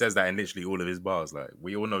 He says that in literally all of his bars. Like,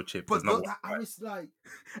 we all know Chip. But I was like,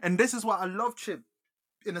 and this is why I love Chip,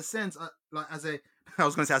 in a sense, like I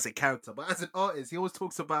was going to say as a character, but as an artist, he always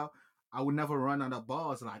talks about, I will never run out of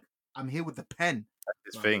bars. Like, I'm here with the pen. That's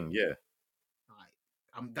his like, thing, yeah.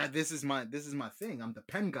 Like, this is my thing. I'm the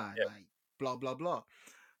pen guy. Yeah. Like, blah blah blah.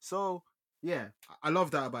 So yeah, I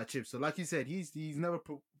love that about Chip. So like you said, he's never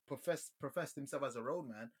professed himself as a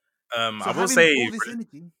roadman. So I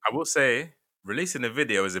will say, releasing a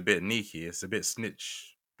video is a bit sneaky. It's a bit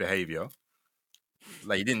snitch behavior.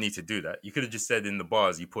 Like, you didn't need to do that. You could have just said in the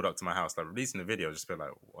bars you pulled up to my house. Like, releasing a video, just be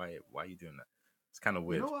like, why are you doing that? It's kind of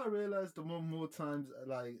weird. You know what I realized the more times,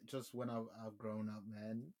 like, just when I've grown up,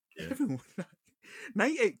 man. Yeah. Everyone,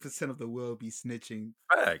 98% of the world be snitching.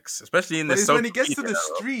 Facts, especially in this. When it gets to the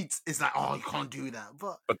streets, it's like, oh, you can't do that.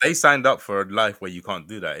 But they signed up for a life where you can't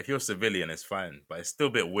do that. If you're a civilian, it's fine. But it's still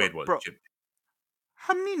a bit weird what Chip did.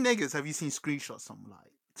 How many niggas have you seen screenshot something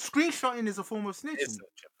like? Screenshotting is a form of snitching. It's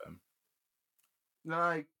Chip,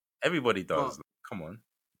 like, everybody does. Like, come on.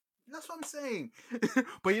 That's what I'm saying.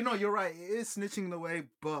 But you're right. It is snitching in a way,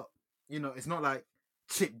 but it's not like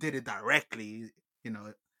Chip did it directly.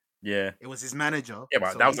 Yeah, it was his manager. Yeah,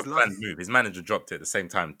 but that was a planned move. His manager dropped it at the same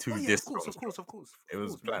time. Of course. It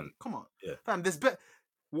was planned. Man. Come on, yeah. Fam, there's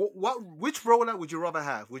which rollout would you rather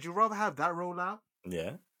have? Would you rather have that rollout?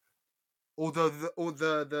 Yeah. Or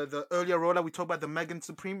the earlier rollout we talked about, the Megan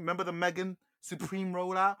Supreme. Remember the Megan Supreme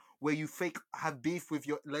rollout where you fake have beef with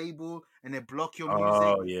your label and they block your music,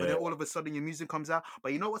 oh, yeah. but then all of a sudden your music comes out.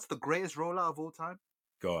 But you know what's the greatest rollout of all time?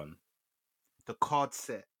 Go on. The card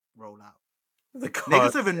set rollout.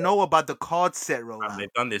 Niggas don't even know about the card set rollout. And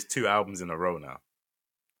they've done this 2 albums in a row now.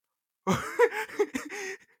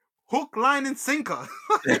 Hook, line, and sinker.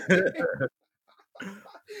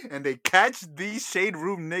 And they catch these Shade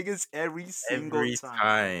Room niggas every single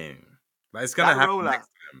time. Like, it's gonna happen next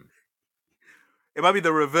time. It might be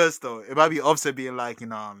the reverse though. It might be Offset being like,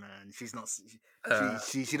 man, she's not.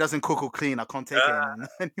 She doesn't cook or clean. I can't take it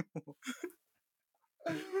anymore.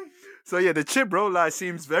 So yeah, the Chip rollout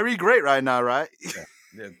seems very great right now, right?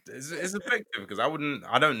 Yeah, it's effective because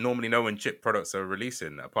I don't normally know when Chip products are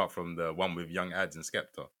releasing apart from the one with Young Ads and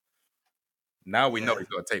Skepta. Now we know he's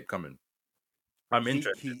got a tape coming. I'm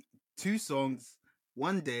interested. 2 songs,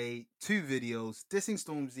 1 day, 2 videos, dissing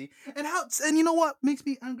Stormzy, and you know what makes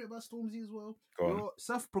me angry about Stormzy as well? You're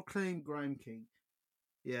self-proclaimed grime king.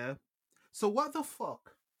 Yeah. So what the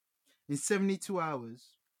fuck? In 72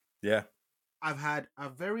 hours. Yeah. I've had a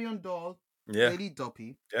very on doll, Daily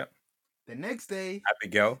Doppy. Yeah. The next day,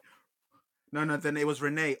 Abigail. No, then it was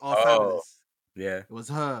Renee, Fabulous. Yeah. It was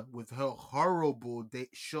her with her horrible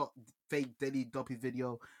fake Daily Doppy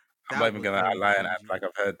video. I'm not even gonna lie and act like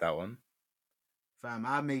I've heard that one. Fam,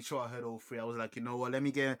 I made sure I heard all 3. I was like, you know what? Let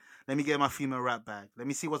me get my female rap back. Let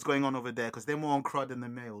me see what's going on over there because they're more on crud than the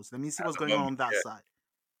males. Let me see what's going on that side.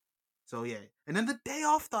 So yeah, and then the day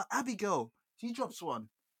after, Abigail, she drops one.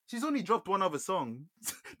 She's only dropped 1 other song.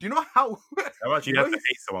 Do you know how much you have to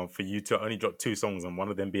hate someone for you to only drop 2 songs and one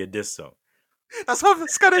of them be a diss song? That's what I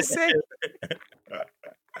was gonna say.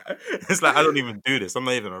 It's like, I don't even do this. I'm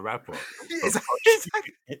not even a rapper.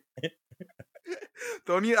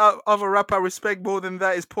 The only other rapper I respect more than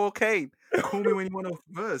that is Paul Kane. Call me when you want a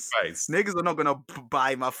verse. Right. Niggas are not gonna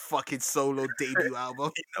buy my fucking solo debut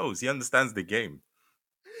album. He knows. He understands the game.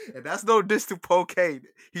 And that's no diss to Paul Kane.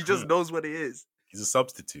 He just knows what it is. He's a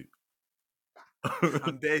substitute.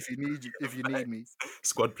 I'm there if you need me.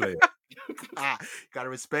 Squad player. Gotta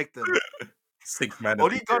respect him. 6th man.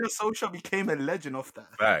 Ole Gunnar Solskjaer became a legend off that.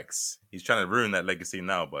 Facts. He's trying to ruin that legacy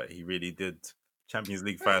now, but he really did. Champions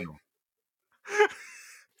League final.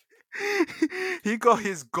 He got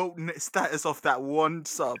his GOAT status off that one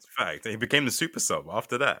sub. Fact. And he became the super sub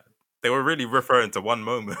after that. They were really referring to one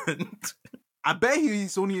moment. I bet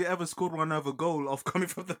he's only ever scored one other goal of coming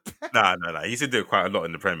from the bench. Nah. He used to do it quite a lot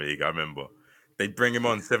in the Premier League, I remember. They'd bring him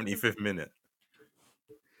on 75th minute.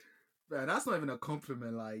 Man, that's not even a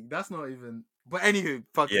compliment. Like, that's not even... But anywho,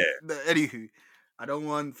 anywho, I don't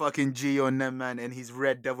want fucking G on them, man, and his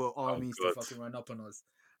Red Devil armies to fucking run up on us.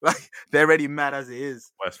 Like, they're already mad as it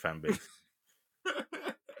is. Worst fan base.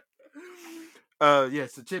 Yeah,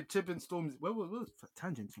 so Chip and Stormzy... What was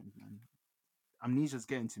tangent, man? Amnesia's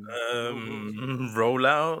getting to me.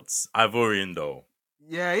 Rollouts. Ivorian though.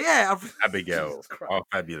 Yeah. Abigail. Oh,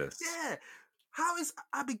 fabulous. Yeah. How is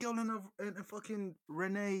Abigail and fucking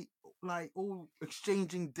Renee like all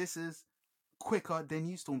exchanging disses quicker than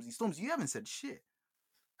you, Stormzy? Stormzy, you haven't said shit.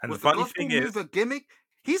 And the funny thing is, a gimmick.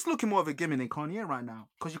 He's looking more of a gimmick than Kanye right now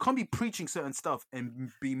because you can't be preaching certain stuff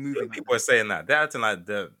and be moving. People are saying that they're acting like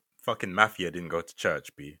the fucking mafia didn't go to church.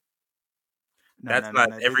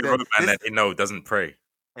 Every road man that they know doesn't pray.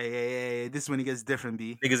 Hey, this is when it gets different,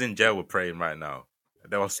 B. Niggas in jail were praying right now.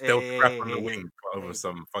 They'll still crap on the wing over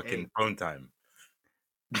some fucking phone time.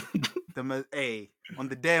 On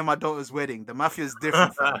the day of my daughter's wedding, the mafia is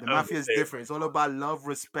different. The mafia is different. It's all about love,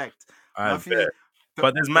 respect. Mafia,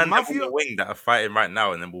 but there's men on the wing that are fighting right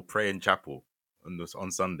now, and then we'll pray in chapel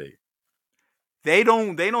on Sunday. They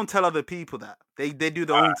don't tell other people that they do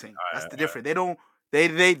their own thing. That's the difference.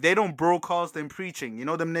 They don't broadcast them preaching. You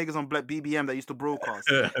know them niggas on Black BBM that used to broadcast.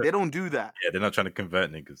 They don't do that. Yeah, they're not trying to convert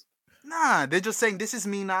niggas. Nah, they're just saying this is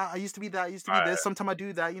me now. I used to be that. I used to be this. Sometimes I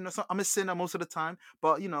do that. You know, I'm a sinner most of the time.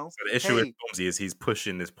 But you know, so the issue with Stormzy is he's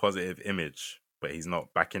pushing this positive image, but he's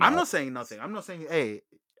not backing. I'm not saying nothing. I'm not saying. Hey,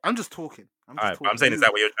 I'm just talking. I'm saying, is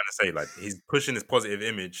that what you're trying to say? Like he's pushing this positive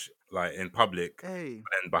image, like in public, and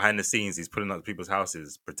behind the scenes, he's pulling up to people's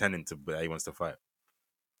houses, pretending that he wants to fight.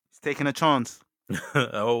 He's taking a chance.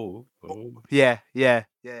 Oh. Yeah. I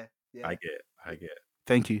get it.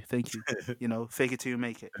 Thank you. You know, fake it till you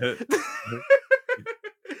make it.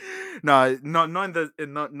 No, not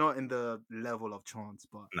in the level of chance,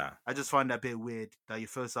 but nah. I just find that a bit weird that your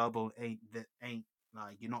first album ain't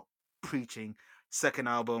like you're not preaching. Second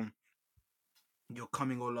album, you're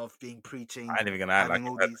coming all off being preaching. I ain't even gonna act like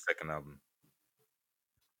you heard the second album.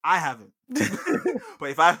 I haven't. But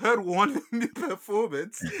if I heard one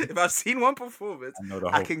performance, if I've seen one performance,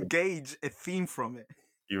 I can gauge a theme from it.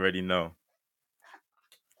 You already know.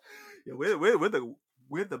 Yeah,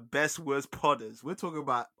 we're the best worst podders. We're talking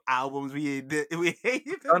about albums we hate.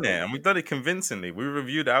 We've done it, and we've done it convincingly. We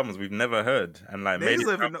reviewed albums we've never heard, and like made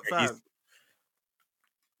it.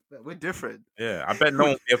 We're different. Yeah, I bet no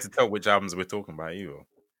one will be able to tell which albums we're talking about either.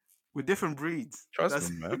 We're different breeds. Trust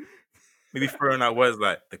me, man. Maybe throwing out words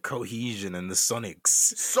like the cohesion and the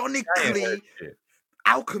sonics. Sonically,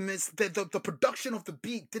 Alchemist, the production of the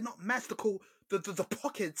beat did not match the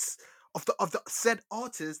pockets of the said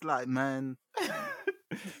artist. Like, man.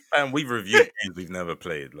 And we've reviewed games we've never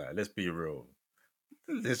played. Like, let's be real.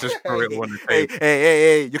 Let's just throw it on the table.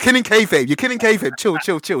 Hey, you're killing kayfabe. Chill.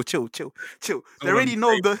 They already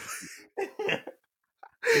know the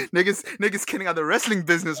niggas killing out the wrestling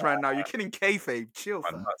business right now. You're killing kayfabe. Chill,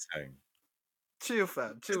 fam. I'm not saying. Chill,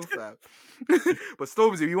 fam. But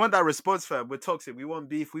Stormzy, we want that response, fam. We're toxic. We want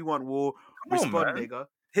beef. We want war. Respond, nigga.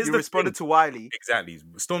 You responded to Wiley. Exactly.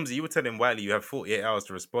 Stormzy, you were telling Wiley you have 48 hours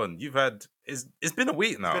to respond. You've had... It's been a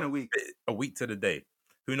week now. It's been a week. A week to the day.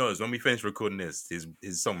 Who knows? When we finish recording this,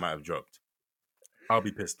 his song might have dropped. I'll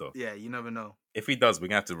be pissed off. Yeah, you never know. If he does, we're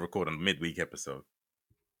going to have to record a midweek episode.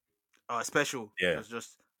 A special. Yeah. It's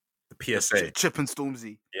just the PSA. Chip and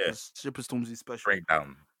Stormzy. Yeah. Chip and Stormzy special.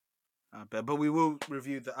 Breakdown. But we will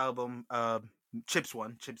review the album, Chip's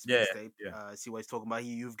mixtape. Yeah. See what he's talking about.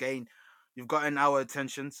 You've gotten our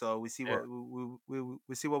attention, so we see what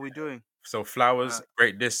we see what we're doing. So Flowers,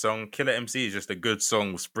 great diss song. Killer MC is just a good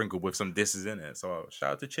song sprinkled with some disses in it. So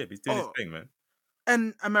shout out to Chip. He's doing his thing, man.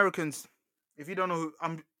 And Americans, if you don't know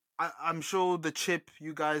who I'm sure the Chip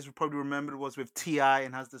you guys probably remember was with T.I.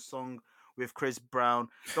 and has the song with Chris Brown.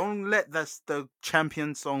 Don't let the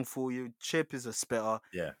champion song fool you. Chip is a spitter.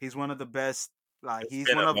 Yeah. He's one of the best. Like,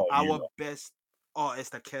 he's one of our best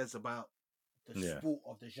artists that cares about the sport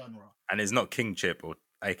of the genre. And it's not King Chip or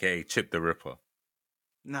aka Chip the Ripper.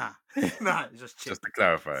 Nah, it's just Chip. Just to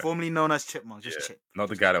clarify. Formerly known as Chipmunk, Chip. Not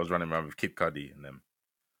the guy that was running around with Kid Cudi and them.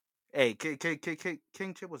 Hey,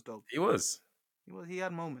 King Chip was dope. He was. He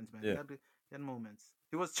had moments, man. Yeah. He had moments.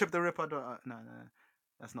 He was Chip the Ripper. No,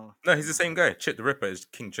 that's not. No, he's the same guy. Chip the Ripper is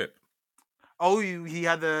King Chip. Oh, he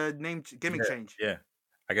had the gimmick Yeah, change. yeah.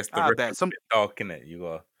 I guess the I Ripper's bet a bit dark, innit? You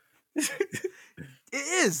are. it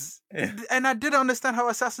is, Yeah. and I didn't understand how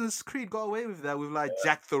Assassin's Creed got away with that with like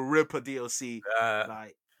Jack the Ripper DLC.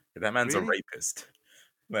 Like That man's really? a rapist.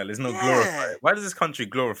 Well, there's no glorify. Yeah, Why does this country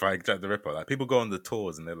glorify Jack the Ripper? Like people go on the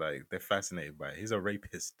tours and they're fascinated by it. He's a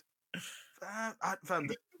rapist. fam,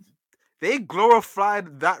 they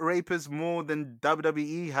glorified that rapist more than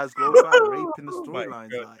WWE has glorified rape in the Oh my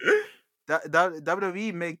storylines. god! Like that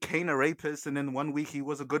WWE made Kane a rapist, and then 1 week he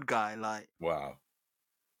was a good guy. Like Wow.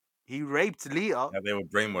 he raped Leah. Yeah, they were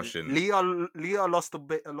brainwashing. Leah lost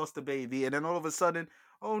a baby, and then all of a sudden,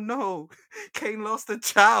 oh no, Kane lost a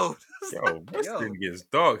child. Yo, wrestling gets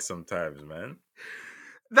dark sometimes, man.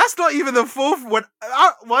 That's not even the fourth one.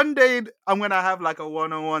 One day I'm gonna have like a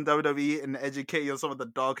one-on-one WWE and educate you on some of the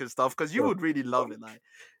darker stuff because you would really love it. Like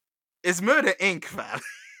it's Murder Inc., fam.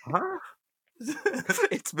 Huh?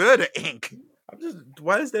 It's Murder Inc.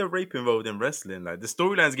 Why is there rape involved in wrestling? Like the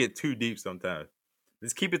storylines get too deep sometimes.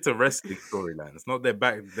 Let's keep it to wrestling storylines, not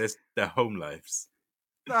their home lives.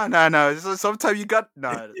 No. So sometimes you got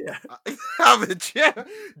Yeah. I'm a chair.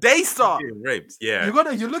 Daystar. Getting raped. Yeah.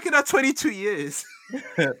 You're looking at 22 years.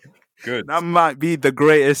 Good. That might be the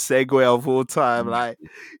greatest segue of all time. Like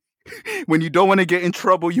when you don't want to get in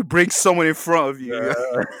trouble, you bring someone in front of you.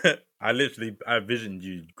 I visioned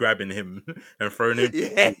you grabbing him and throwing him.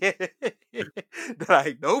 Yeah.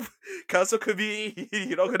 Like, nope. Council could be,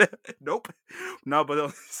 you're not gonna, nope. No,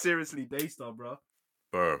 but seriously, Daystar, bro.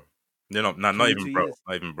 Bro. They're not even 22 bro. years.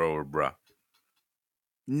 Not even bro or bruh.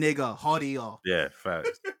 Nigga, hottie, y'all. Yeah,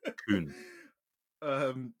 facts. Coon.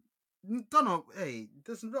 Don't know. Hey,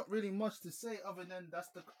 there's not really much to say other than that's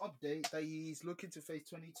the update that he's looking to face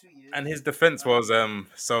 22 years. And his defense was,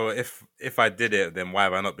 so if I did it, then why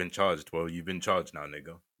have I not been charged? Well, you've been charged now,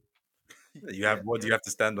 nigga. What do you have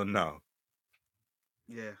to stand on now?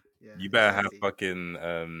 Yeah. You better exactly. have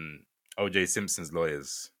fucking OJ Simpson's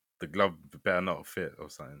lawyers. The glove better not fit or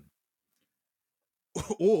something.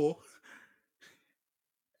 Or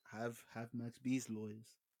have Max B's lawyers.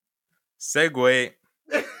 Segway.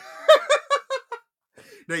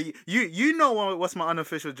 No, you know what's my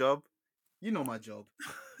unofficial job? You know my job.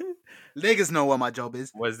 Niggas know what my job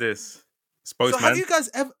is. What is this? So Spokesman?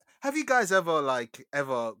 have you guys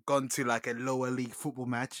ever gone to like a lower league football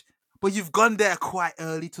match, but you've gone there quite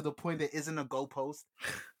early to the point there isn't a goalpost?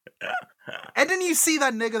 And then you see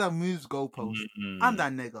that nigga that moves goalposts. I'm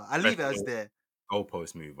that nigga. I leave it as there.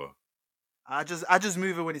 Goalpost mover. I just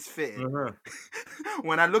move it when it's fitting.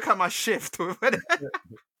 When I look at my shift.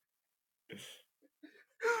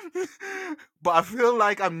 But I feel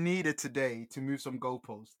like I'm needed today to move some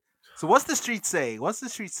goalposts. So what's the street say?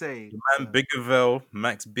 Man, Biggerville,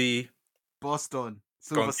 Max B, Boston,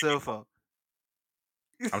 Silver Surfer.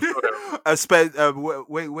 I'm sure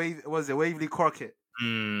was it Wavely Crockett?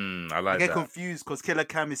 I like I get that. confused because Killer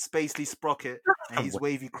Cam is Spacely Sprocket and he's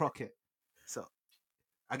Wavy Crockett. So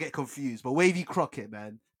I get confused. But Wavy Crockett,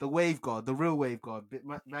 man. The Wave God, the real Wave God.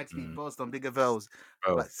 Max B, Boston, Bigger Vels,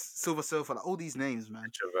 like Silver Surfer, like all these names, man.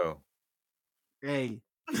 Hey,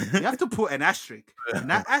 you have to put an asterisk. And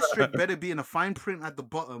that asterisk better be in a fine print at the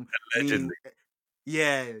bottom. Meaning,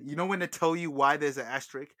 yeah, you know when they tell you why there's an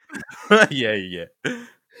asterisk? yeah.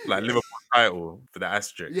 Like Liverpool title for the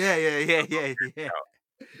asterisk. Yeah.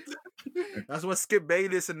 That's what Skip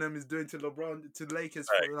Bayless and them is doing to LeBron, to Lakers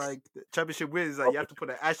for like the championship wins. Like you have to put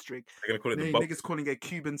an asterisk. They're gonna call it the niggas calling it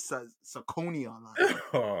Cuban Sarconia.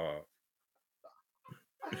 Like.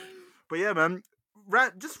 But yeah, man,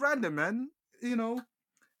 just random, man. You know,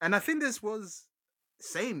 and I think this was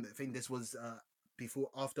same. I think this was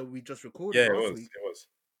after we just recorded. Yeah, it was.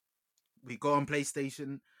 We got on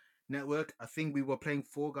PlayStation Network. I think we were playing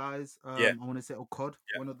Four Guys. I want to say COD,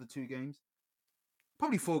 one of the two games.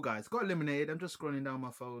 Probably Four Guys. Got eliminated. I'm just scrolling down my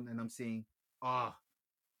phone and I'm seeing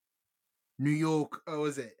New York. Oh,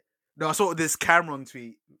 was it? No, I saw this Cameron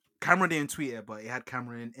tweet. Cameron didn't tweet it, but it had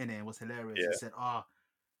Cameron in it. It was hilarious. Yeah. He said,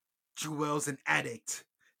 Jewel's an addict.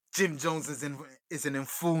 Jim Jones is an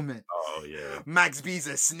informant. Oh yeah. Max B's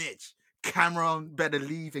a snitch. Cameron better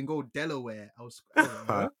leave and go Delaware. I was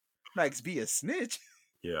Max B a snitch.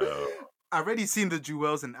 Yeah. I already seen the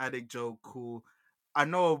Jewel's an addict joke. Cool. I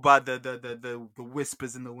know about the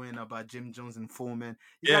whispers in the wind about Jim Jones informant.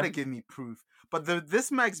 You gotta give me proof. But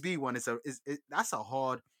this Max B one that's a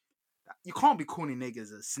hard. You can't be calling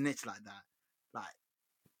niggas a snitch like that. Like,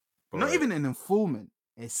 not even an informant.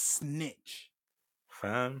 A snitch.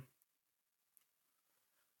 Fam.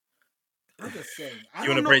 I'm just saying. I You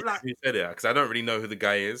want don't to know. break down Like, who said it? Because I don't really know who the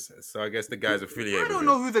guy is. So I guess the guy's affiliated I don't with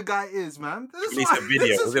know him. who the guy is, man. He This is released why. a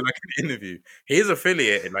video. Was it like an interview? He is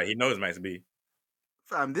affiliated. Like he knows Max B.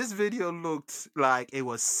 Fam, this video looked like it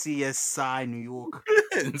was CSI New York.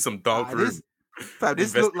 In some dark room.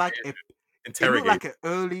 This looked like it looked Interrogate. like an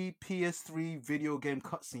early PS3 video game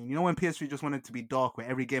cutscene. You know when PS3 just wanted to be dark, where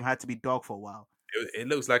every game had to be dark for a while. It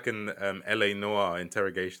looks like an LA Noir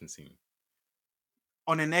interrogation scene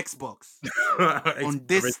On an Xbox. On Original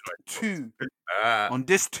this Xbox. 2. Ah, On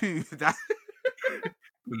this 2. That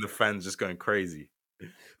and the fans just going crazy.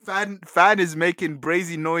 fan is making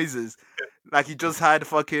brazy noises like he just had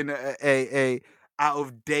fucking a out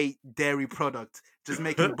of date dairy product, just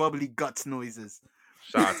making bubbly guts noises.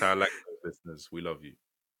 Shout out to our lactose listeners. We love you.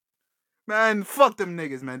 Man, fuck them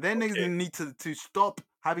niggas, man. Them niggas need to stop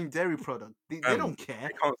having dairy product. They don't care.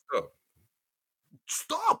 They can't stop.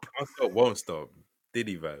 Stop. Can't stop, won't stop.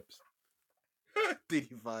 Diddy vibes.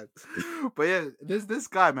 Diddy vibes. But yeah, this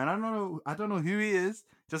guy, man, I don't know who he is.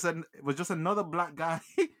 It was just another black guy.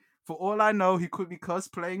 For all I know, he could be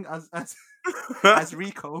cosplaying as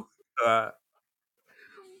Rico.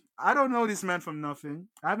 I don't know this man from nothing.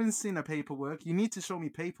 I haven't seen a paperwork. You need to show me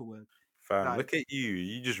paperwork. Fam, Like, look at you.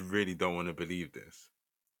 You just really don't want to believe this.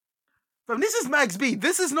 fam, this is Max B.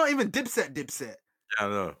 This is not even Dipset. Yeah, I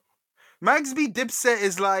know. Max B Dipset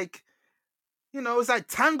is like, you know, it's like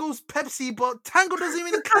Tango's Pepsi, but Tango doesn't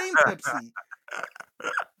even claim Pepsi.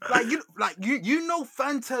 You know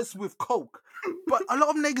Fanta's with Coke, but a lot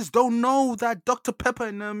of niggas don't know that Dr. Pepper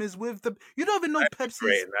in them is with the. You don't even know Pepsi's.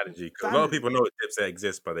 Great analogy. A lot of people know Dipset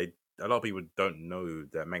exists, but a lot of people don't know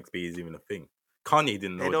that Max B is even a thing. Kanye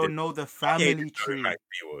didn't know. They don't know the family tree. Max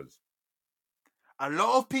B was. A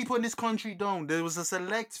lot of people in this country don't. There was a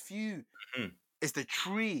select few. Mm-hmm. It's the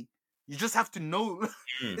tree. You just have to know.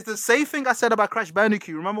 It's the same thing I said about Crash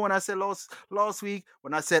Bandicoot. Remember when I said last week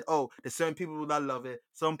when I said, oh, there's certain people that love it,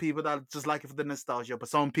 some people that just like it for the nostalgia, but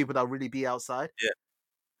some people that really be outside. Yeah.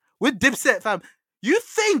 With Dipset, fam, you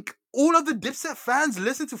think all of the Dipset fans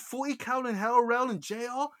listen to 40 Cal and Hell Rel and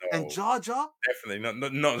JR and Jar Jar?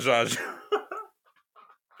 Definitely not Jar Jar.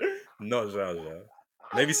 Not Jar Jar.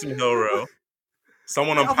 Maybe some Hell Rel.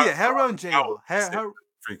 Someone on Power. Yeah, Hell Rel and JR.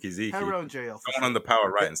 Freaky Zeke. Hell Rel and JR. Someone on the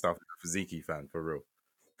Power Right and stuff for Zeke fan, for real.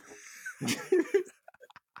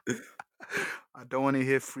 I don't want to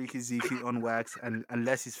hear Freaky Zeke on wax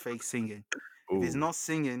unless he's fake singing. Ooh. If he's not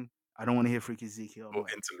singing, I don't want to hear Freaky Zeke on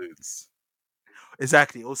wax. Interludes.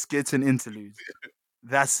 Exactly, or skits and interludes.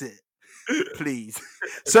 That's it. Please.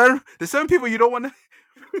 So there's certain people you don't want to.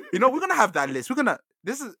 You know, we're gonna have that list.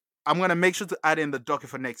 I'm gonna make sure to add in the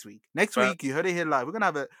docket for next week. Next week, you heard it here live. We're gonna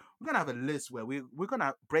have a list where we're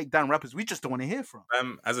gonna break down rappers we just don't want to hear from.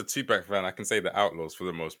 As a Tupac fan, I can say the Outlaws for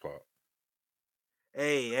the most part.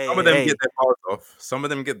 Hey, some of them get their bars off. Some of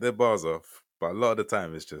them get their bars off, but a lot of the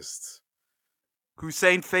time it's just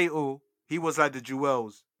Hussein Fatal. He was like the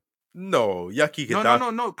Jewels. No, Yaki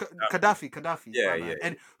Gaddafi. No. Gaddafi. Yeah.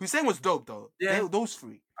 And Hussein was dope though. Yeah, those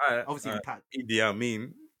three. Obviously, Idi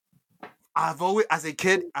Amin. I've always, as a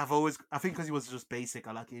kid, I think because he was just basic.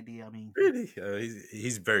 I like Idi Amin. Really?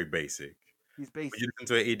 He's very basic. He's basic. Would you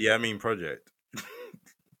listen to an Idi Amin project?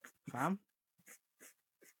 Fam?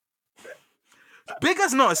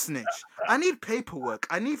 Bigger's not a snitch. I need paperwork.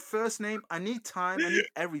 I need first name. I need time. I need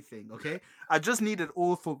everything. Okay. I just need it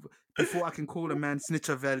all before I can call a man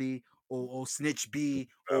Snitchavelli or Snitch B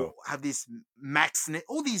or have this Max Snitch.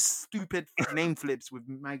 All these stupid name flips with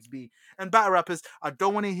Max B and battle rappers. I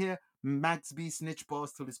don't want to hear Max B snitch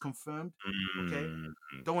bars till it's confirmed. Okay.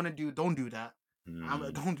 Don't do that. Don't do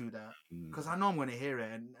that because I know I'm gonna hear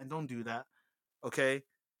it and don't do that. Okay.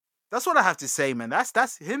 That's what I have to say, man.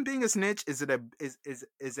 That's him being a snitch. Is a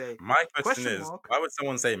my question is mark? Why would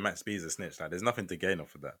someone say Max B is a snitch? Like, there's nothing to gain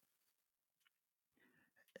off of that.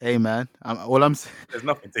 Hey, man. There's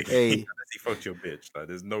nothing to gain unless he fucked your bitch. Like,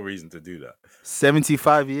 there's no reason to do that.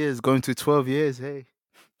 75 years going to 12 years. Hey.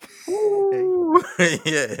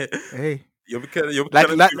 Yeah. Hey. You're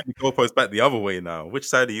the goalpost back the other way now. Which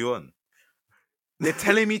side are you on? They're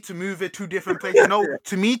telling me to move it to different places. No,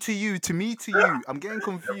 to me, to you. I'm getting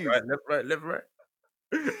confused. Left, right.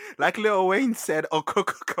 Like Lil Wayne said, oh,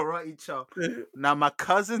 karate chop. Now, my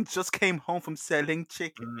cousin just came home from selling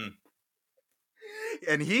chicken.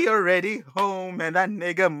 And he already home, and that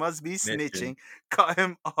nigga must be snitching. Cut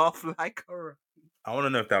him off like a... I want to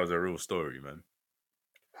know if that was a real story, man.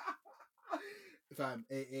 Fam,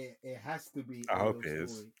 it has to be. I hope it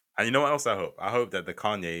is. And you know what else I hope? I hope that the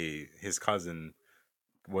Kanye, his cousin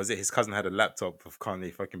had a laptop with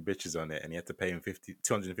Kanye fucking bitches on it, and he had to pay him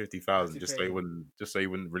 $250,000 just so he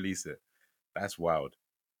wouldn't release it. That's wild.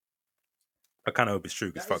 I kind of hope it's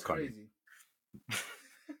true because That is fuck Kanye. crazy.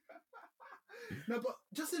 No, but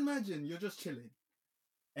just imagine you're just chilling,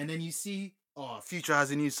 and then you see, oh, Future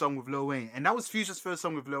has a new song with Lil Wayne, and that was Future's first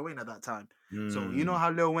song with Lil Wayne at that time. So you know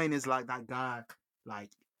how Lil Wayne is like that guy. Like,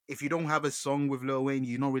 if you don't have a song with Lil Wayne,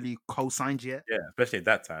 you're not really co-signed yet. Yeah, especially at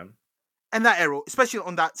that time. And that era, especially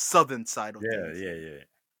on that southern side of Yeah, things. yeah.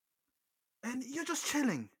 And you're just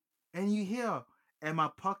chilling, and you hear, and my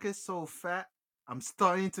pocket's so fat, I'm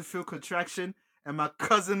starting to feel contraction, and my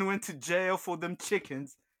cousin went to jail for them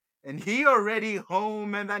chickens, and he already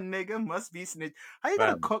home, and that nigga must be snitch. How you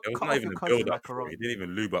gonna Fam, cut it was not off even your a build cousin up like for it. He karate? didn't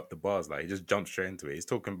even lube up the bars. Like, he just jumped straight into it. He's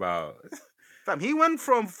talking about Fam, he went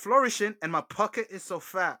from flourishing, and my pocket is so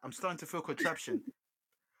fat, I'm starting to feel contraction.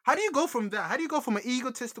 How do you go from that? How do you go from an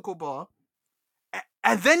egotistical bar,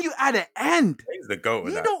 and then you add an and? he's the goat of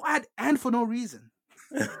You that. don't add and for no reason.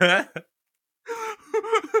 It's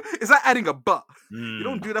like adding a but. You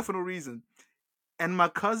don't do that for no reason. And my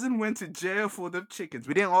cousin went to jail for the chickens.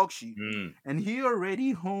 We didn't ask you. And he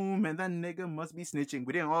already home, and that nigga must be snitching.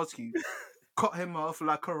 We didn't ask you. Cut him off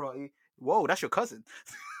like karate. Whoa, that's your cousin.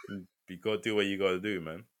 You gotta do what you gotta do,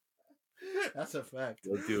 man. That's a fact.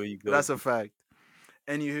 You gotta do what you gotta That's a fact.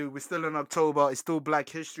 Anywho, we're still in October. It's still Black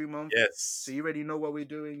History Month. Yes. So you already know what we're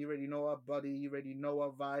doing. You already know our buddy. You already know our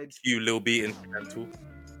vibes. You Lil B instrumental.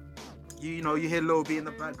 You know, you hear Lil B in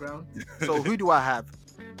the background. So who do I have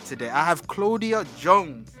today? I have Claudia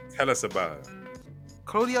Jones. Tell us about her.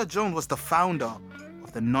 Claudia Jones was the founder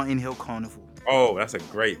of the Notting Hill Carnival. Oh, that's a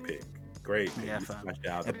great pick. Great pick. Yeah, You fam. smashed it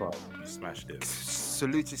out the park. You smashed it.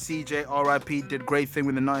 Salute to CJ, RIP, did great thing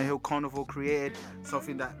with the Notting Hill Carnival, created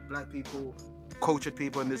something that black people, cultured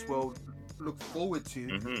people in this world look forward to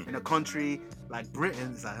in a country like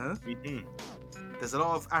Britain. It's like, huh? There's a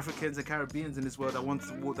lot of Africans and Caribbeans in this world that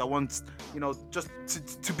want, you know, just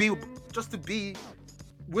to be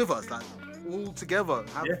with us, like all together,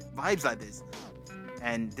 have vibes like this.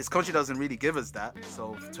 And this country doesn't really give us that.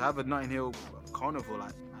 So to have a Notting Hill Carnival,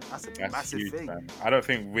 like that's a massive huge, thing. Man. I don't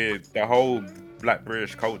think the whole Black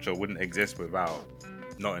British culture wouldn't exist without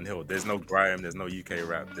Notting Hill. There's no grime, there's no UK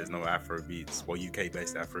rap, there's no Afro beats, well, UK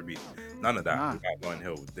based Afro beats. None of that without Notting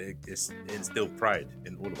Hill. It's instilled pride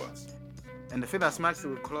in all of us. And the thing that smacks it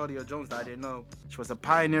with Claudia Jones that I didn't know, she was a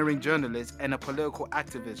pioneering journalist and a political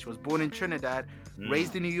activist. She was born in Trinidad,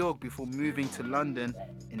 raised in New York before moving to London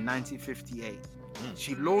in 1958.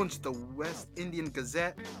 She launched the West Indian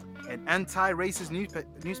Gazette, an anti-racist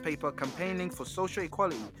newspaper campaigning for social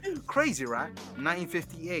equality. Crazy, right?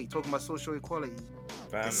 1958, talking about social equality.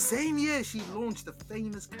 The same year, she launched the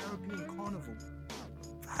famous Caribbean Carnival.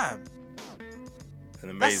 Fam. An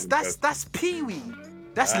amazing that's Pee-wee.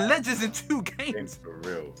 That's Legends in 2 games. For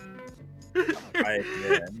real.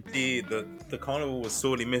 See, the carnival was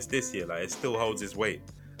sorely missed this year. Like, it still holds its weight.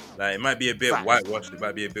 Like, it might be a bit whitewashed, it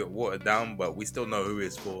might be a bit watered down, but we still know who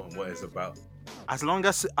it's for and what it's about. As long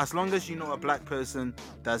as you know a black person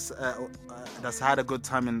that's had a good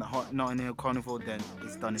time in the Notting Hill Carnival, then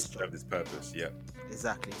it's done its job. Its purpose, yeah.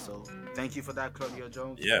 Exactly. So thank you for that, Claudia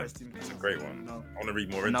Jones. Yeah, that's a great one. I want to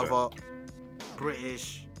read more into it. Another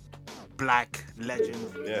British black legend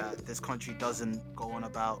that this country doesn't go on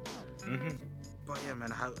about. But yeah,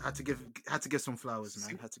 man, I had to give some flowers,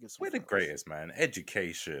 man. We're the greatest, man.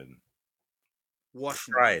 Education,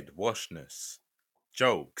 pride, washness,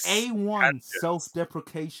 jokes, A1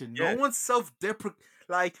 self-deprecation. No one's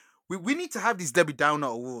like we need to have these Debbie Downer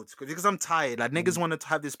awards because I'm tired. Like niggas want to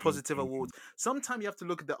have these positive awards. Sometimes you have to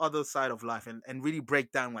look at the other side of life and really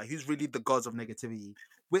break down like who's really the gods of negativity.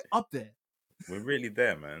 We're up there. We're really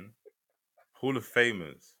there, man. Hall of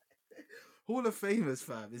Famers. Hall of Famers,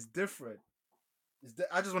 fam. It's different.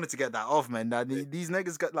 I just wanted to get that off, man. These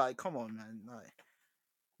niggas got like, come on, man. Like,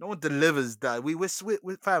 no one delivers that.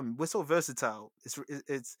 We're fam. We're so versatile.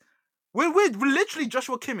 We're literally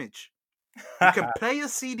Joshua Kimmich. You can play a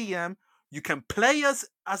CDM. You can play us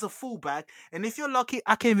as a fullback, and if you're lucky,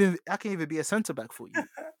 I can't even be a centre back for you.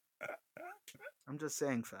 I'm just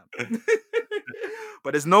saying, fam.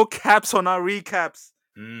 But there's no caps on our recaps.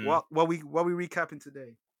 What we recapping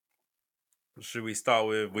today? Should we start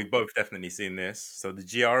with? We both definitely seen this. So the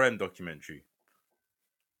GRM documentary.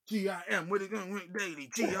 GRM, what are you going to daily?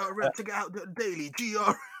 GRM, check out the daily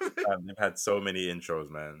GRM. They've had so many intros,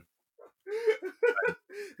 man.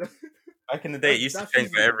 Back in the day, it used to change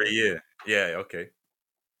for every year. Yeah, okay.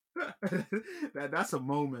 That's a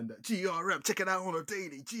moment. GRM, check it out on a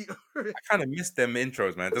daily. GRM. I kind of miss them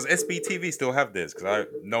intros, man. Does SBTV still have this? Because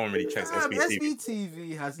no one really checks SBTV.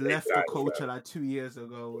 SBTV has left the culture like 2 years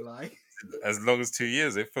ago. Like as long as 2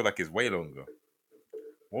 years, it feel like it's way longer.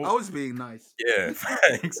 I was being nice. Yeah,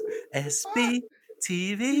 thanks. SBTV.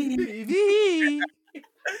 TV. TV.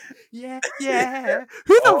 Yeah, yeah.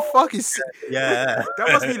 Who the Oh, fuck is yeah. that?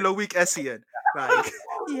 Must be Loic Essien. Like,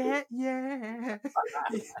 yeah, yeah.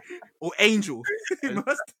 Or Angel. It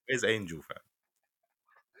must. Where's Angel, fam?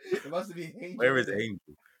 It must be Angel. Where is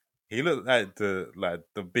Angel? He looked like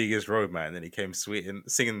the biggest road man, and then he came sweet and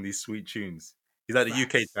singing these sweet tunes. He's like the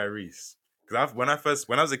UK Tyrese. Because when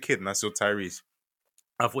I was a kid and I saw Tyrese,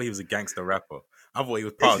 I thought he was a gangster rapper. I thought he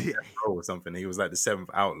was part of Death Row or something. He was like the seventh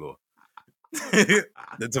outlaw.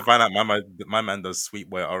 Then to find out my man does sweet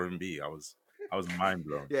boy R&B, I was mind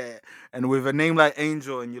blown. Yeah, and with a name like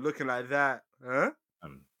Angel and you're looking like that, huh?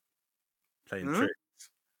 Playing tricks.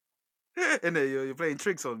 And you're playing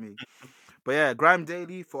tricks on me. But yeah, GRM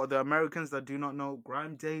Daily, for the Americans that do not know,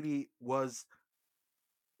 GRM Daily was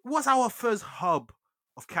our first hub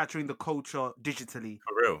of capturing the culture digitally.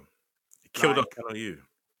 For real. It killed off Channel U.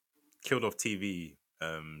 Killed off TV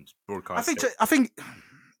broadcast. I think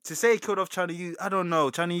to say it killed off Channel U, I don't know.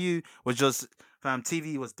 Channel U was just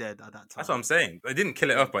TV was dead at that time. That's what I'm saying. They didn't kill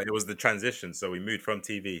it off, but it was the transition. So we moved from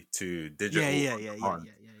TV to digital. Yeah.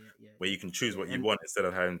 Where you can choose what you want instead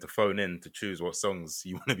of having to phone in to choose what songs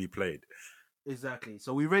you want to be played. Exactly.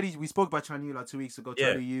 So we spoke about Channel U like 2 weeks ago.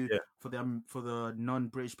 Channel U, for the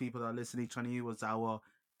non-British people that are listening, Channel U was our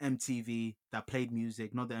MTV that played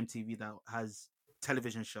music, not the MTV that has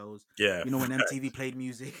television shows. Yeah. You know, when MTV played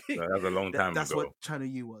music. That was a long time that's ago. what Channel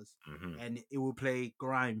U was. And it will play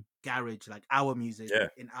grime, garage, like our music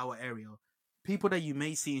in our area. People that you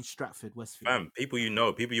may see in Stratford, Westfield. Fam, people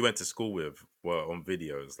you went to school with were on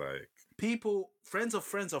videos, like people, friends of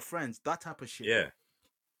friends of friends, that type of shit. Yeah.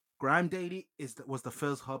 GRM Daily was the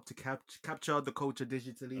first hub to capture the culture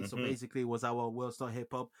digitally. So basically, it was our World Star Hip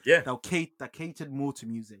Hop. Yeah. That catered more to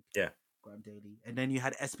music. Yeah. GRM Daily, and then you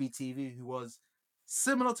had SBTV, who was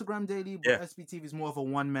similar to GRM Daily, but SBTV is more of a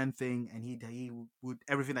one-man thing, and he would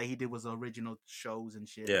everything that he did was original shows and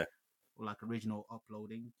shit. Yeah. Or like original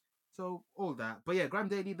uploading. So all that, but yeah, GRM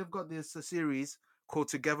Daily, they've got this series called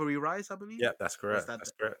Together We Rise, I believe. Yeah, that's correct.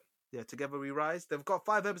 That's correct. Yeah, Together We Rise. They've got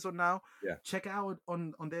 5 episodes now. Yeah, check it out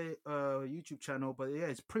on their YouTube channel. But yeah,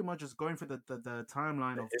 it's pretty much just going through the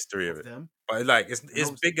timeline of history of them. But like,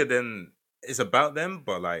 it's bigger than it's about them,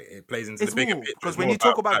 but like it plays into the bigger picture. Because when you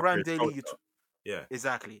talk about GRM Daily, yeah,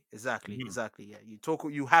 exactly. Yeah,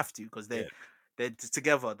 you have to because they're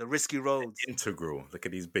together. The risky roads. They're integral. Look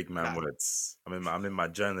at these big man words. I'm in my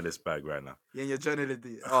journalist bag right now. Yeah, your journalist.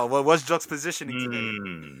 Oh, well, what's Jock's positioning today?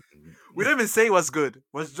 We don't even say what's good.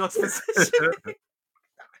 What's Jock's positioning?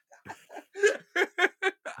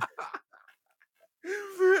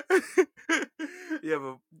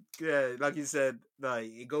 Like you said, like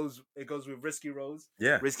it goes with Risky Roads.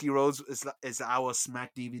 Yeah, Risky Roads is our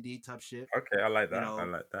Smack DVD type shit. Okay, I like that. I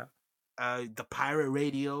like that. The pirate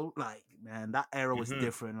radio, like, man, that era was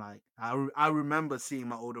different. Like I remember seeing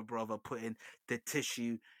my older brother putting the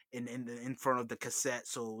tissue in front of the cassette,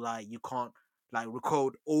 so like you can't like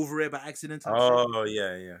record over it by accident. Oh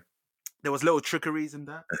yeah. There was little trickeries in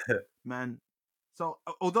that, man. So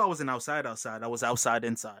although I wasn't outside, I was outside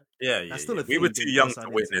inside. Yeah. That's still a thing. We were too young to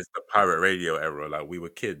witness the pirate radio era. Like we were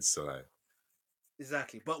kids, so like.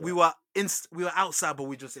 Exactly, but we were outside, but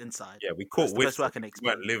we just inside. Yeah, we caught whiffs. We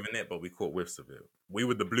weren't living it, but we caught whiffs of it. We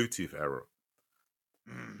were the Bluetooth era.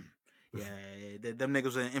 Yeah, them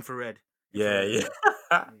niggas were in infrared. Yeah.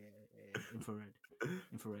 Infrared.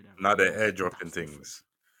 Era. Now they're airdropping things.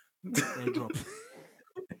 Airdrop.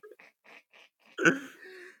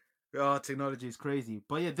 Oh, technology is crazy.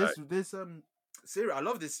 But yeah, this series, I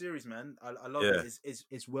love this series, man. I love it.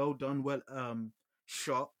 It's well done, well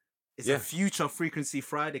shot. It's a future Frequency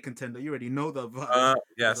Friday contender. You already know the vibe.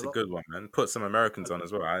 Yeah, it's a good one, man. Put some Americans on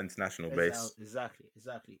as well, our international base.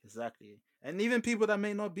 Exactly. And even people that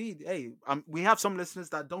may not be, we have some listeners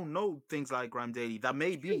that don't know things like GRM Daily that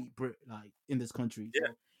may be like in this country.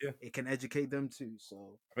 So it can educate them too.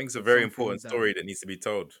 So I think it's a very important story that needs to be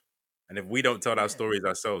told. And if we don't tell our stories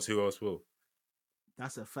ourselves, who else will?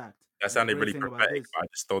 That's a fact. That sounded really prophetic. I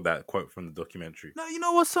just stole that quote from the documentary. No, you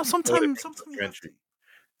know what? Sometimes you have to.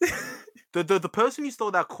 the person you stole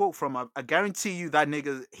that quote from, I guarantee you that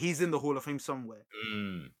nigga, he's in the Hall of Fame somewhere.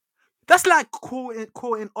 That's like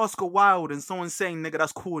quoting Oscar Wilde and someone saying, nigga,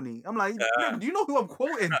 that's corny. I'm like, nigga, do you know who I'm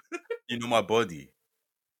quoting? You know my body.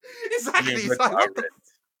 Exactly. It's like, what the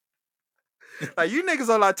like, you niggas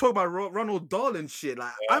are like talking about Ronald Dahl and shit.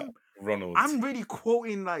 Like, I'm really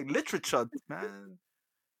quoting like literature, man.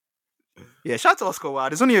 Yeah, shout out to Oscar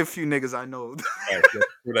Wilde. There's only a few niggas I know. Right,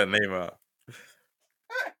 pull that name out.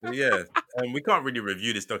 We can't really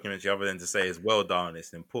review this documentary other than to say it's well done.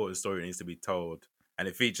 It's an important story that needs to be told, and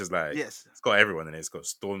it features like Yes. it's got everyone in it. It's got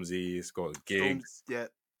Stormzy, it's got Storm. Gigs, Yeah.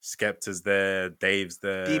 Skepta's there, Dave's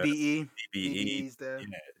there, DBE. DBE, DBE's there.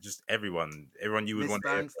 just everyone you would Miss want to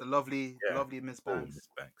hear Banks, the lovely from. Miss Oh, Banks. Miss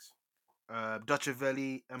Banks. Dutch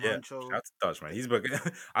Avelli, M. Yeah, Huncho. shout out to Dutch, man. He's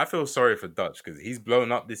I feel sorry for Dutch because he's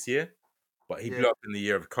blown up this year, but he blew up in the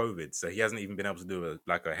year of COVID, so he hasn't even been able to do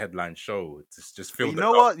a headline show. Just But fill you the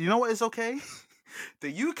know top. what? You know what is okay?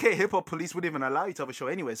 The UK hip hop police wouldn't even allow you to have a show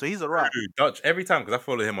anyway, so he's alright. Dutch, every time, because I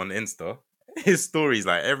follow him on Insta, his stories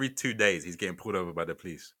like every 2 days he's getting pulled over by the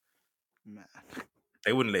police. Man.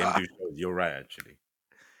 They wouldn't let him do shows. You're right, actually.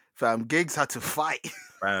 Fam, Gigs had to fight.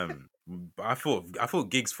 But I thought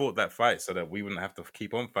Giggs fought that fight so that we wouldn't have to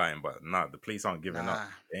keep on fighting. But nah, the police aren't giving up.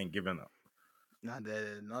 They ain't giving up. Nah,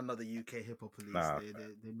 they're none of the UK hip hop police. Nah,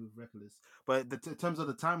 they move reckless. But in terms of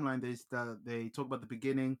the timeline, they talk about the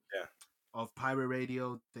beginning of pirate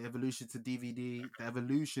radio, the evolution to DVD, the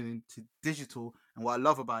evolution to digital. And what I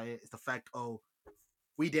love about it is the fact,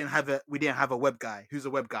 we didn't have a web guy. Who's a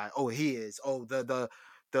web guy? Oh, he is. Oh, the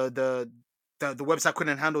website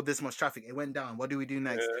couldn't handle this much traffic. It went down. What do we do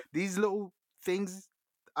next? Yeah. These little things,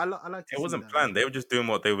 I like to see. It wasn't that. planned. They were just doing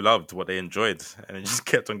what they loved, what they enjoyed, and it just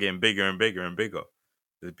kept on getting bigger and bigger and bigger.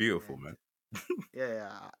 It's beautiful, man.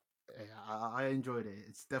 I enjoyed it.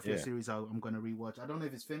 It's definitely a series I'm going to rewatch. I don't know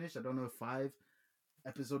if it's finished. I don't know if 5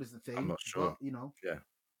 episodes is the thing. I'm not sure. But,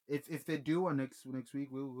 if they do on next week,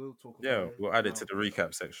 we'll talk about it. We'll add it to the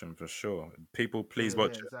recap section for sure. People, please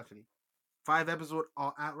watch it. Exactly. 5 episodes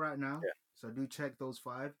are out right now, Yeah. so do check those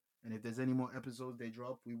 5. And if there's any more episodes they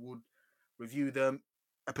drop, we would review them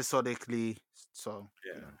episodically. So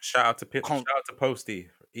shout out to Posty,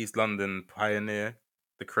 East London pioneer,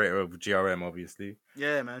 the creator of GRM, obviously.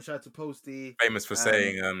 Yeah, man. Shout out to Posty, famous for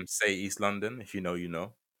saying "Say East London." If you know, you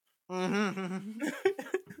know.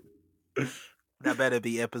 That better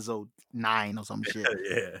be episode 9 or some shit.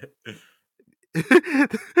 Yeah.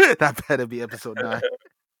 That better be episode 9.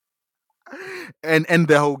 And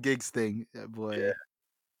the whole Gigs thing, boy. Yeah.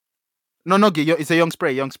 No, Gig. It's a Young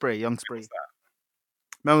Spray.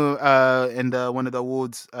 Remember, in one of the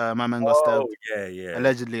awards, my man got stabbed. Yeah.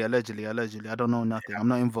 Allegedly. I don't know nothing. I'm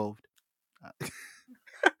not involved.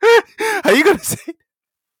 Are you gonna say?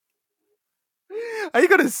 Are you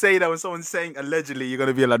gonna say that when someone's saying allegedly, you're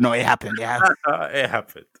gonna be like, no, it happened. It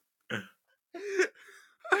happened.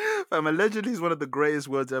 Allegedly is one of the greatest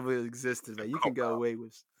words ever existed. Like you can get away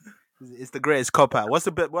with. It's the greatest cop out. What's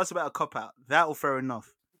about a cop out? That or fair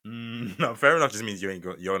enough? No, fair enough just means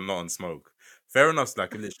you're not on smoke. Fair enough's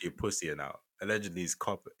like literally a pussy and out. Allegedly is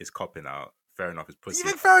copping out. Fair enough is pussy. You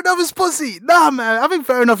think fair enough is pussy? Nah, man. I think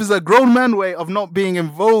fair enough is a grown man way of not being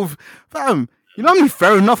involved. Fam, you know how many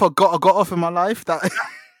fair enough I got off in my life? That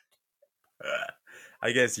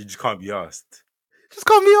I guess you just can't be asked. Just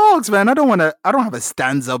can't be asked, man. I don't have a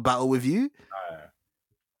stanza battle with you.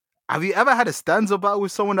 Have you ever had a stanza battle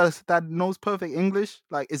with someone that knows perfect English?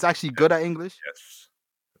 Like, is actually good at English? Yes.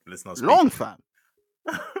 Let's not speak. Long fam.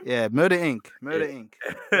 Yeah, Murder Inc. Murder Inc.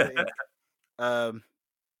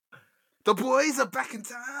 The boys are back in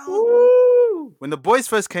town. Woo! When the boys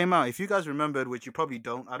first came out, if you guys remembered, which you probably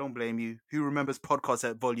don't, I don't blame you. Who remembers podcasts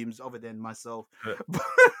at volumes other than myself?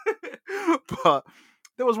 But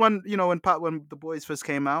there was one, when the boys first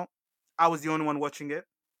came out, I was the only one watching it.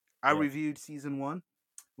 I reviewed season 1.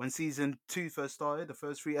 When season 2 first started, the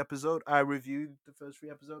first 3 episodes, I reviewed the first 3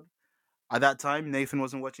 episodes. At that time, Nathan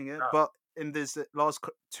wasn't watching it. No. But in this last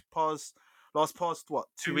past what,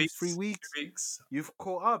 3 weeks, you've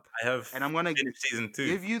caught up. I have, and I'm gonna season 2.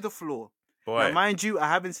 Give you the floor. Boy. Now, mind you, I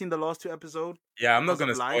haven't seen the last 2 episodes. Yeah, I'm not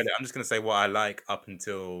gonna spoil it. I'm just gonna say what I like up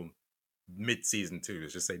until mid-season 2.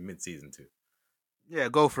 Let's just say mid-season 2. Yeah,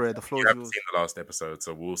 go for it. The floor is yours. You haven't seen the last episode,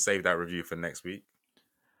 so we'll save that review for next week.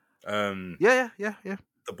 Yeah.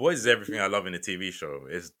 The Boys is everything I love in a TV show.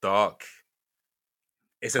 It's dark.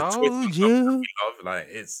 It's a twist of we love. Like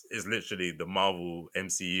it's literally the Marvel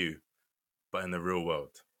MCU, but in the real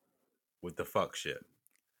world, with the fuck shit.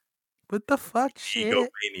 With the fuck shit.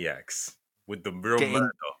 Egomaniacs with the real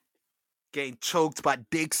murder. Getting choked by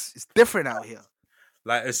dicks. It's different out here.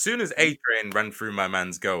 Like as soon as A-Train ran through my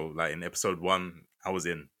man's girl, like in episode 1, I was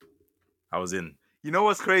in. You know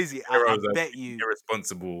what's crazy? I bet you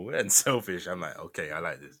irresponsible and selfish. I'm like, okay, I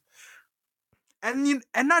like this. And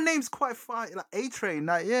that name's quite fine. Like A-Train,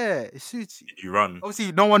 like it suits you. Did you run?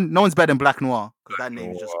 Obviously, no one's better than Black Noir because that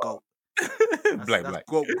name is just GOAT. Black.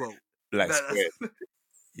 GOAT. Black square.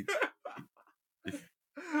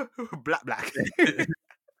 Black.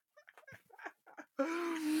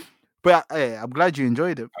 But I'm glad you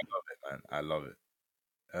enjoyed it. I love it, man. I love it.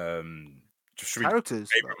 Characters,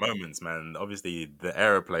 favorite moments, man. Obviously, the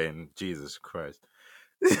aeroplane. Jesus Christ.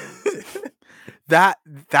 that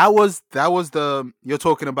was the you're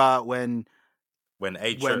talking about when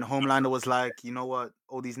Homelander was like, you know what,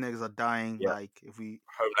 all these niggas are dying. Yeah. Like if we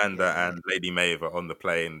Homelander and Lady Maeve are on the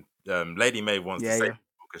plane. Lady Maeve wants to save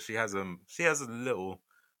people because she has a little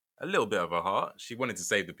bit of a heart. She wanted to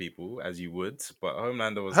save the people as you would, but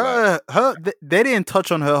Homelander was they didn't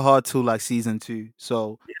touch on her heart till like season 2.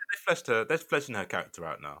 So yeah, they're fleshing her character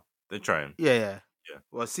out now. They're trying. Yeah.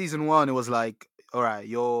 Well, season 1 it was like, all right,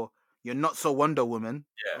 you're not so Wonder Woman.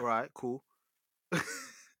 Yeah. All right, cool.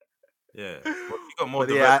 Yeah. Well, she got more.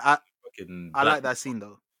 But yeah, I like that scene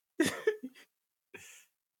though.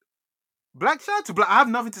 Black shout to Black. I have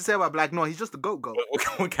nothing to say about Black. No, he's just a goat.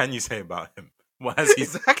 What can you say about him? What has he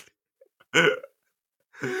exactly?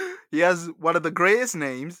 He has one of the greatest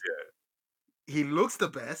names. Yeah. He looks the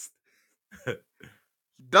best. He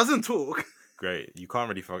doesn't talk. Great. You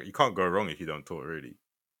can't go wrong if you don't talk, really.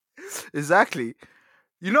 Exactly.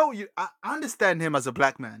 You know, I understand him as a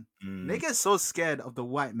black man. They get so scared of the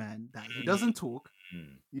white man that he doesn't talk.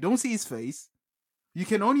 You don't see his face. You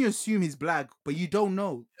can only assume he's black, but you don't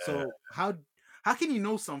know. Yeah. So how can you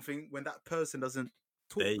know something when that person doesn't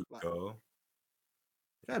talk? There you go.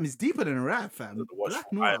 Fam, he's deeper than a rap, fam. Black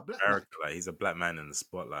noir, black America, like he's a black man in the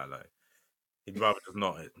spotlight. Like he'd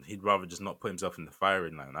rather just not put himself in the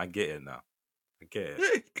firing line. I get it now. I get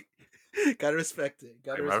it. Gotta respect it.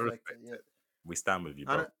 Gotta respect it. Yeah. We stand with you,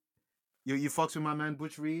 bro. You fucked with my man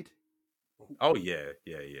Butch Reed? Oh yeah.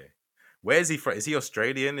 Where is he from? Is he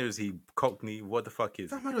Australian or is he Cockney? What the fuck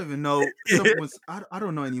is he? I don't even know. I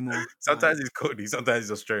don't know anymore. Sometimes he's Cockney, sometimes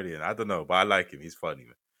he's Australian. I don't know, but I like him. He's funny,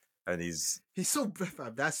 man. And he's so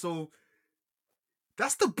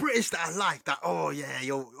that's the British that I like. That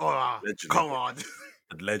come on.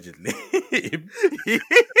 Allegedly.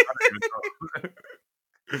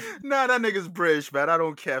 Nah, that nigga's British, man. I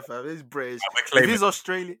don't care, fam. He's British. If he's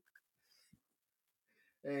Australian.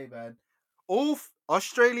 Hey, man. All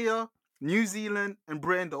Australia, New Zealand, and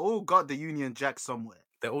Britain, they all got the Union Jack somewhere.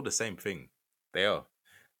 They're all the same thing. They are.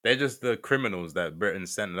 They're just the criminals that Britain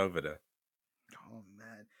sent over there. Oh,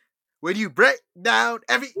 man. When you break down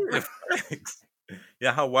every...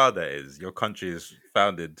 Yeah, how wild that is. Your country is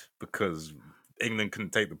founded because England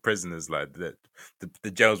couldn't take the prisoners. Like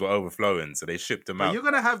the jails were overflowing, so they shipped them out. You're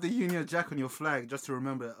going to have the Union Jack on your flag just to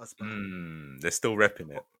remember us. They're still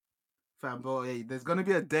repping it. Fam, boy, hey, there's going to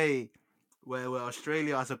be a day where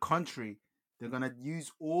Australia as a country, they're going to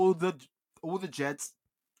use all the jets,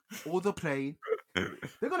 all the plane.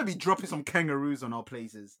 They're going to be dropping some kangaroos on our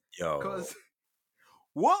places. Yo. Because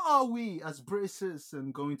what are we as British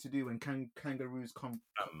citizens going to do when kangaroos come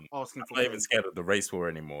asking for I'm not even scared of the race war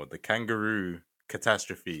anymore. The kangaroo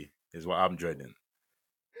catastrophe is what I'm dreading.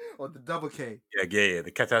 Or the double K. Yeah.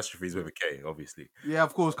 The catastrophe is with a K, obviously. Yeah,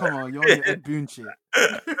 of course. Come on. You're on your Ed Boon shit.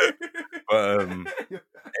 But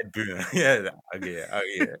Ed Boon, yeah.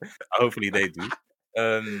 Hopefully they do.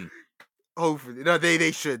 Hopefully, no,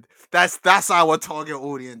 they should. That's our target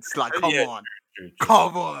audience. Like, come on,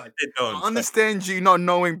 come on. I understand you not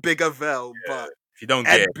knowing Bigger Vel, but if you don't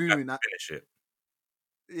Ed get Boon, finish it.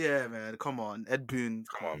 Yeah, man. Come on, Ed Boon.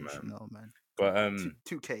 Come on, man. No, man. But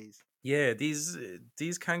 2Ks. Yeah,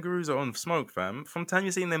 these kangaroos are on smoke, fam. From time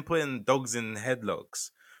you see them putting dogs in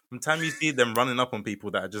headlocks, from time you see them running up on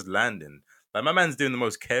people that are just landing. Like my man's doing the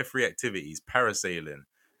most carefree activities, parasailing.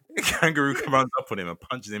 A kangaroo runs up on him and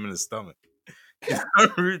punches him in the stomach. You know how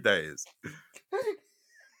rude that is.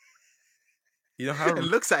 You know how it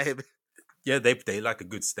looks at him. Yeah, they like a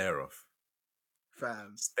good stare off.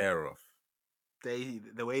 Fam. Stare off.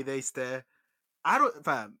 The way they stare.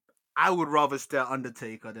 I would rather stare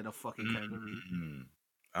Undertaker than a fucking kangaroo.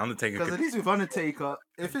 Undertaker. Because at least with Undertaker,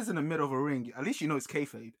 if it's in the middle of a ring, at least you know it's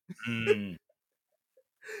kayfabe.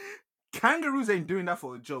 Kangaroos ain't doing that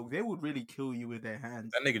for a joke. They would really kill you with their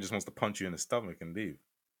hands. That nigga just wants to punch you in the stomach and leave.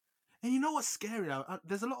 And you know what's scary now?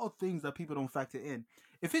 There's a lot of things that people don't factor in.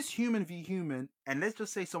 If it's human v human, and let's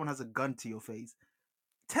just say someone has a gun to your face,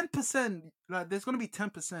 10%, like there's gonna be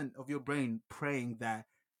 10% of your brain praying that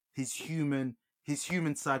his human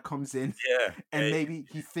side comes in. Yeah. And maybe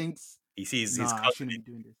he thinks he sees his cousin, I shouldn't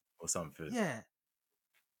be doing this. Or something. Yeah.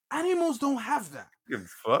 Animals don't have that. Give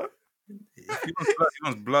a fuck. He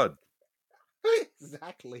wants blood.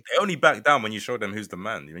 Exactly. They only back down when you show them who's the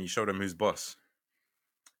man, when you show them who's boss.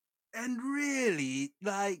 And really,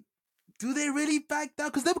 like, do they really back down?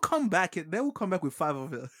 Because they will come back with five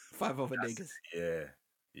other niggas.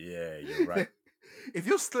 Yeah, you're right. If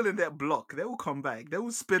you're still in that block, they will come back. They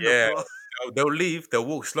will spin the block. They'll leave. They'll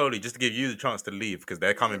walk slowly just to give you the chance to leave because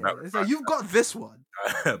they're coming back. It's like, you've got this one.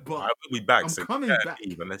 But I will be back. I'm so coming you back.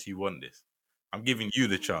 leave unless you want this. I'm giving you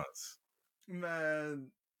the chance. Man,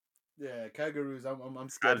 yeah, kangaroos. I'm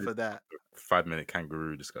scared for that. 5-minute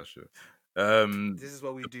kangaroo discussion. This is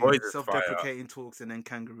what we The do: Boys is fire. self-deprecating talks and then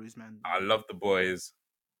kangaroos, man. I love The Boys.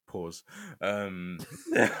 Pause. I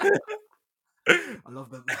love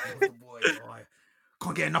the boys. Oh, I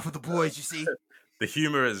can't get enough of the boys. You see? The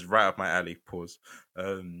humor is right up my alley. Pause.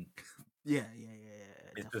 Yeah.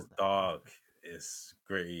 It's just dark. It's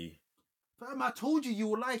gritty. Fam, I told you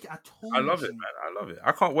will like it. I love it, man. I love it.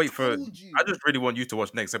 I can't wait for. I just really want you to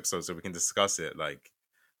watch next episode so we can discuss it. Like,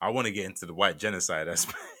 I want to get into the white genocide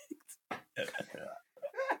aspect.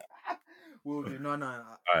 Will do. No. All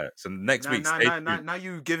right. So next week, now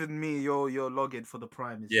you giving me your login for the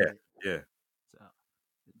Prime. Yeah.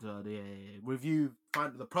 So, yeah. Review.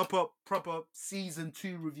 Find the proper season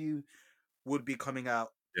 2 review would be coming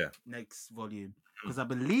out. Yeah. Next volume, because I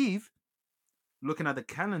believe, looking at the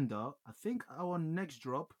calendar, I think our next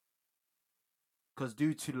drop, because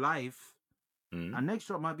due to life, our next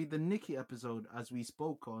drop might be the Nicki episode, as we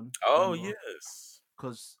spoke on. Oh, yes.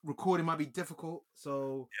 Because recording might be difficult.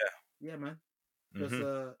 So, yeah, man. Because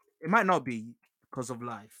Mm-hmm. it might not be because of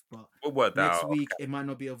life, but we'll work that next out. week it might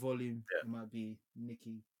not be a volume. Yeah. It might be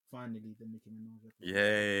Nicki. Finally, the Nicki Minaj episode.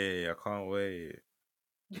 Yay, I can't wait.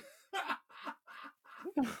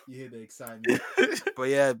 You hear the excitement. But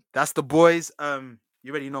yeah, that's The Boys. You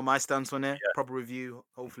already know my stance on it. Yeah. Proper review.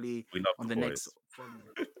 Hopefully we love on the the boys. next.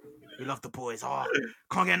 We love The Boys. Oh,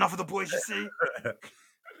 can't get enough of The Boys, you see.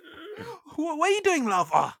 What are you doing,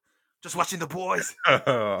 love? Oh, just watching The Boys.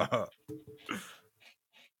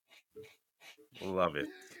 Love it.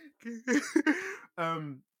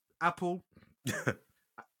 Apple.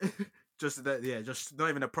 Just not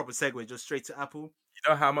even a proper segue, just straight to Apple.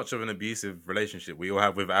 You know how much of an abusive relationship we all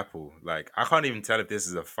have with Apple? Like, I can't even tell if this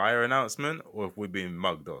is a fire announcement or if we're being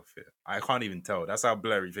mugged off here. I can't even tell. That's how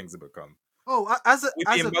blurry things have become. Oh, as a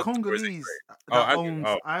Congolese that owns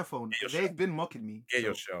iPhone, they've been mocking me. Get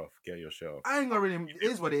your shelf. I ain't gonna really. It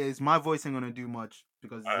is what it is. My voice ain't gonna do much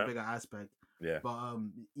because it's a bigger aspect. Yeah. But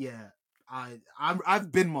yeah,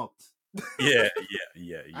 I've been mocked. Yeah.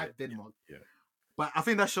 I've been mocked. Yeah. But I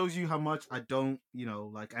think that shows you how much I don't,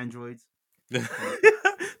 like Androids.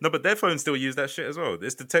 No, but their phones still use that shit as well.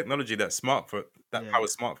 It's the technology that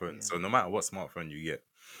powers smartphones. Yeah. So no matter what smartphone you get,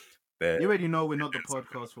 you already know we're not the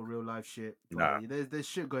podcast for real life shit. Nah. There's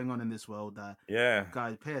shit going on in this world that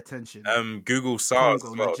guys pay attention. Google SARS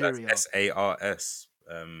Congo, as well. Nigeria. That's SARS.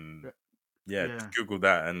 Google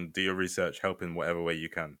that and do your research. Help in whatever way you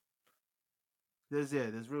can. There's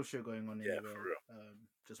real shit going on in the world. For real.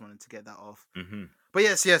 Just wanted to get that off. Mm-hmm. But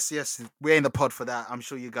yes, we're in the pod for that. I'm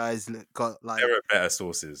sure you guys got like there are better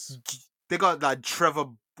sources. They got like Trevor.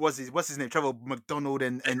 What's his name? Trevor McDonald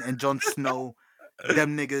and Jon Snow.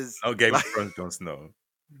 Them niggas. Oh, Game of Thrones Jon Snow.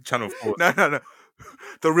 Channel 4. No.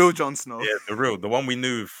 The real Jon Snow. Yeah, the one we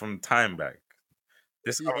knew from time back.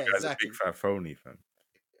 This other guy's a big fat phony, fam.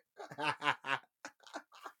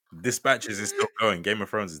 Dispatches is still going. Game of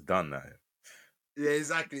Thrones is done now. Yeah,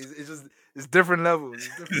 exactly. It's different levels.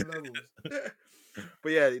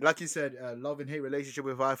 But yeah, like you said, love and hate relationship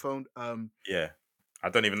with iPhone. Yeah, I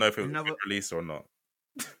don't even know if it was released or not.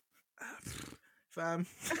 Fam.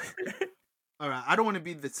 All right, I don't want to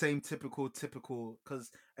be the same typical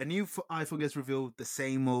because a new iPhone gets revealed, the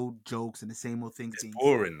same old jokes and the same old things. It's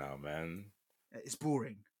boring now, man. It's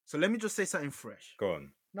boring. So let me just say something fresh. Go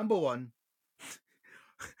on. Number one,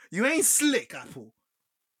 you ain't slick, Apple.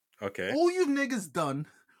 Okay. All you niggas done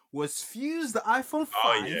was fuse the iPhone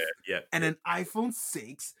 5 and an iPhone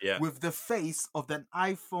 6 with the face of the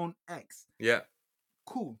iPhone X. Yeah.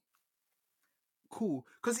 Cool.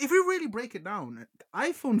 Because if you really break it down,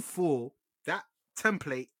 iPhone 4, that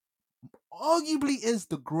template arguably is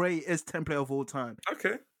the greatest template of all time.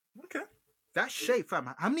 Okay. That shape,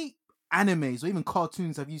 fam. How many animes or even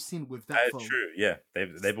cartoons have you seen with that phone? True. Yeah.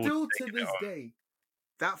 They've all still to this day.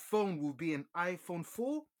 That phone will be an iPhone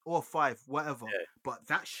 4 or 5, whatever. Yeah. But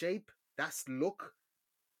that shape, that look.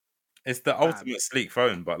 It's the ultimate sleek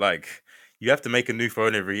phone, but like you have to make a new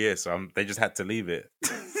phone every year, so they just had to leave it.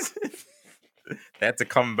 They had to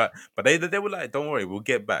come back. But they were like, don't worry, we'll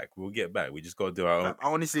get back. We just got to do our own. I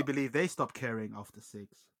honestly believe they stopped caring after 6.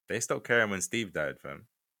 They stopped caring when Steve died, fam.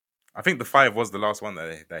 I think the 5 was the last one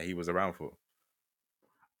that he was around for.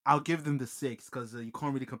 I'll give them the 6 because you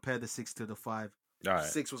can't really compare the 6 to the 5. Right.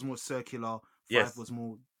 6 was more circular. 5 was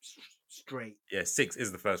more straight. Yeah, 6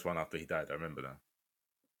 is the first one after he died. I remember that.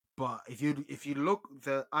 But if you look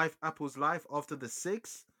the Apple's life after the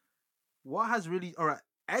 6, what has really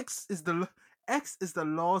X is the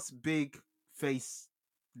last big face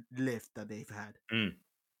lift that they've had.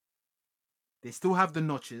 They still have the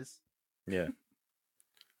notches. Yeah.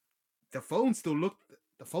 the phone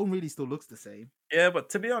really still looks the same. Yeah, but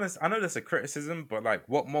to be honest, I know there's a criticism, but like,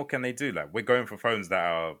 what more can they do? Like, we're going for phones that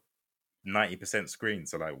are 90% screen,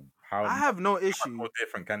 so like, how I have no much issue. more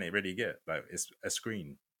different can it really get? Like, it's a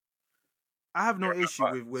screen. I have no issue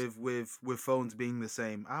Buttons. with phones being the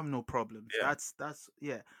same. I have no problems. Yeah. That's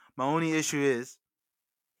yeah. My only issue is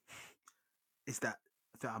that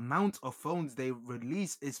the amount of phones they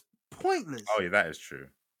release is pointless. Oh yeah, that is true.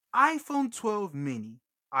 iPhone 12 mini,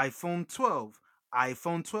 iPhone 12,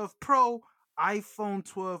 iPhone 12 Pro, iPhone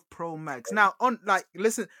 12 Pro Max. Now,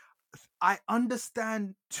 listen, I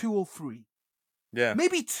understand 2 or 3, Yeah.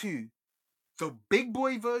 maybe 2, the big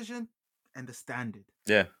boy version and the standard.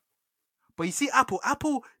 Yeah. But you see, Apple,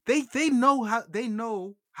 they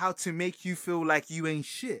know how to make you feel like you ain't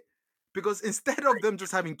shit. Because instead of them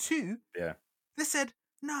just having 2, Yeah. they said,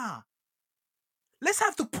 nah, let's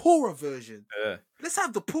have the poorer version. Yeah. Let's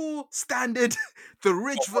have the poor standard, the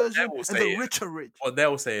rich version, and the richer rich. What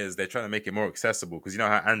they'll say is they're trying to make it more accessible because you know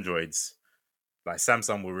how Androids, like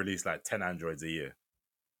Samsung will release like 10 Androids a year.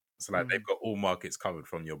 So like they've got all markets covered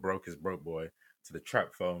from your brokest broke boy to the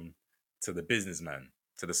trap phone to the businessman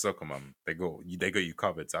to the soccer mum. They got you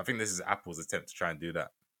covered. So I think this is Apple's attempt to try and do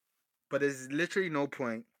that. But there's literally no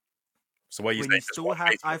point. So what you when say? you still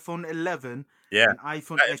have iPhone 11 and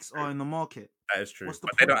iPhone XR in the market. That is true. What's the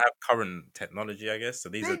but point? They don't have current technology, I guess. So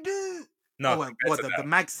these they do. No, what the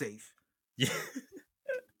MagSafe? Yeah.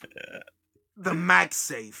 The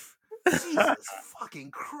MagSafe. Jesus fucking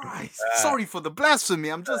Christ! Sorry for the blasphemy.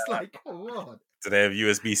 I'm just like, oh what? Do they have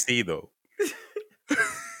USB-C though?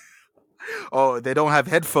 Oh, they don't have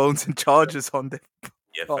headphones and chargers on them.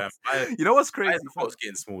 Yeah, fam. You know what's crazy? The boat's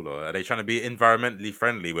getting smaller. Are they trying to be environmentally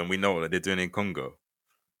friendly when we know what they're doing in Congo?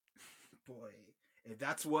 Boy, if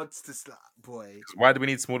that's what's to boy. Why do we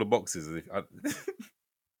need smaller boxes?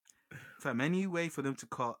 Fam, any way for them to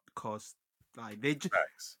cut cost, like they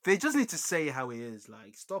just need to say how it is.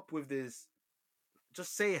 Like, stop with this.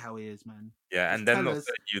 Just say how it is, man. Yeah, just and they're not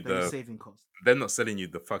selling you the saving cost. They're not selling you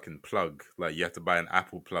the fucking plug. Like, you have to buy an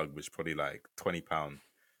Apple plug, which is probably like £20.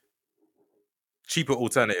 Cheaper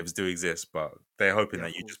alternatives do exist, but they're hoping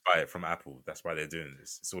that you just buy it from Apple. That's why they're doing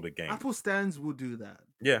this. It's all a game. Apple stands will do that.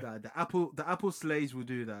 Yeah, the Apple slaves will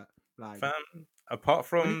do that. Like, fam, apart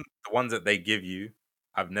from the ones that they give you,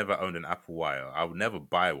 I've never owned an Apple Wire. I would never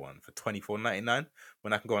buy one for $24.99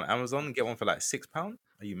 when I can go on Amazon and get one for like £6. Are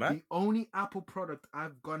you mad? The only Apple product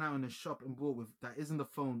I've gone out in the shop and bought with that isn't the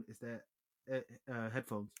phone is their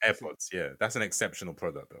headphones. AirPods, yeah, that's an exceptional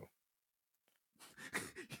product though.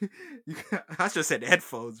 I just said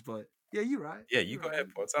headphones, but yeah, you're right. Yeah, you got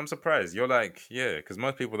AirPods. I'm surprised. You're like, yeah, because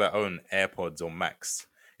most people that own AirPods or Macs,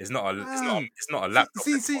 it's not a laptop.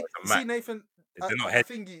 See, Nathan. They're not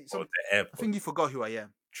headphones. I think you forgot who I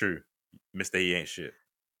am. True, Mr. He ain't shit.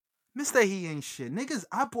 Mr. He ain't shit. Niggas,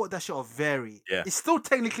 I bought that shit off Very. Yeah. It's still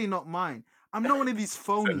technically not mine. I'm not one of these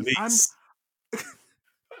phonies.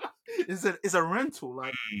 It's a rental.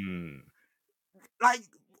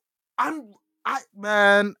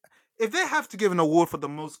 Man, if they have to give an award for the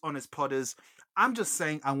most honest podders, I'm just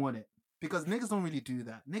saying I want it. Because niggas don't really do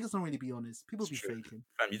that. Niggas don't really be honest. People be faking.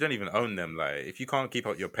 Fam, you don't even own them. Like, if you can't keep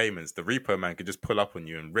up your payments, the repo man could just pull up on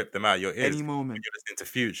you and rip them out of your ears. Any moment. When you're listening to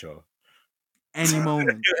Future. Any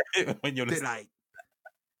moment. When you're listening.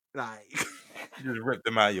 Like. You just rip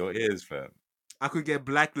them out of your ears, fam. I could get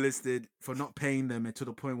blacklisted for not paying them, and to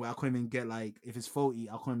the point where I couldn't even get, like, if it's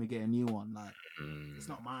faulty, I couldn't even get a new one. Like, it's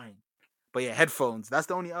not mine. But yeah, headphones. That's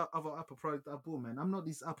the only other Apple product I bought, man. I'm not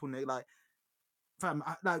these Apple nigga. Like, fam,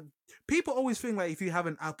 like, people always think, like, if you have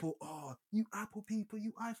an Apple, oh, you Apple people,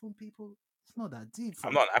 you iPhone people. It's not that deep.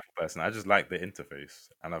 I'm not an Apple person. I just like the interface,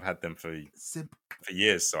 and I've had them for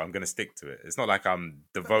years, so I'm gonna stick to it. It's not like I'm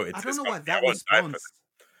devoted. I don't know why that response.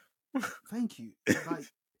 Thank you. Like,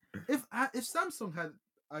 if Samsung had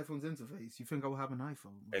iPhone's interface, you think I would have an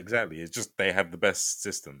iPhone? Exactly. It's just they have the best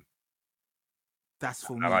system. That's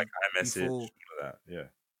for me. I like iMessage, all of that. Yeah.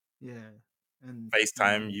 Yeah. And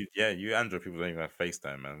FaceTime. You Android people don't even have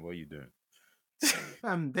FaceTime, man. What are you doing?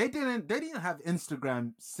 They didn't have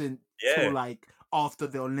Instagram since till like after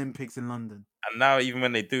the Olympics in London. And now even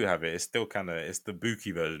when they do have it, it's still it's the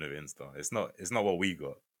bookie version of Insta. It's not what we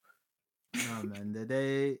got. No,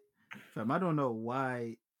 man. I don't know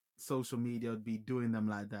why social media would be doing them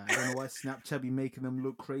like that. I don't know why Snapchat be making them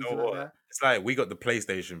look crazy like that. It's like we got the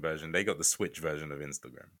PlayStation version, they got the Switch version of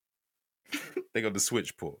Instagram. They got the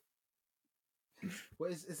Switch port.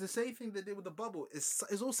 Well, it's the same thing they did with the bubble. It's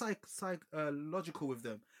all logical with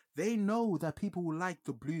them. They know that people will like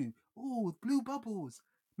the blue. Oh, blue bubbles.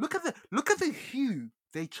 Look at the hue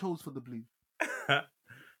they chose for the blue.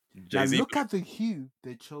 Now Jay-Z. look at the hue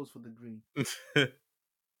they chose for the green.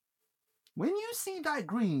 When you see that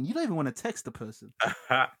green, you don't even want to text the person.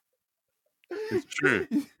 It's true.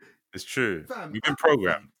 It's true. Fam, We've been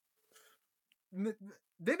programmed.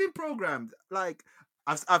 They've been programmed. Like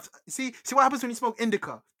I've see what happens when you smoke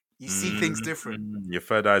indica. You see things different. Your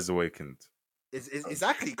third eye's awakened. It's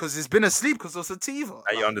exactly because it's been asleep because of sativa.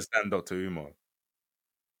 Now you understand Dr. Umar.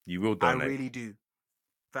 You will I donate. really do.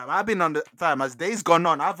 Fam, I've been as days gone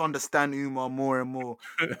on, I've understand Umar more and more.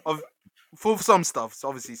 For some stuff, so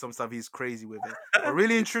obviously some stuff he's crazy with it. But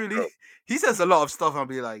really and truly, he says a lot of stuff. I'll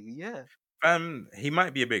be like, yeah. He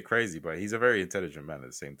might be a bit crazy, but he's a very intelligent man at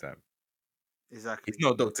the same time. Exactly. He's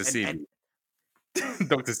not Dr. CB.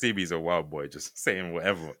 Dr. CB's a wild boy, just saying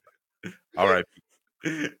whatever.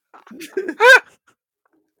 R.I.P.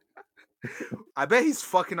 I bet he's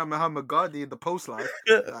fucking up Muhammad Gandhi in the post life.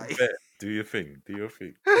 Like... Do your thing. Do your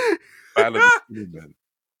thing. Battle of the man.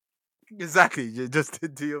 Exactly. Just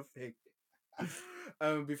do your thing.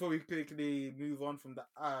 Before we quickly move on from the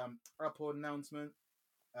Apple announcement,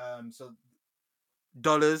 so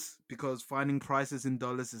dollars, because finding prices in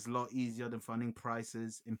dollars is a lot easier than finding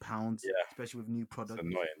prices in pounds, especially with new products. It's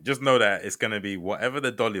annoying. Just know that it's going to be whatever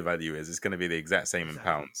the dollar value is, it's going to be the exact same in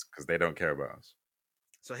pounds because they don't care about us.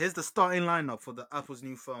 So here's the starting lineup for the Apple's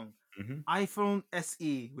new phone. iPhone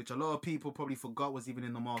SE, which a lot of people probably forgot was even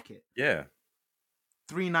in the market. Yeah.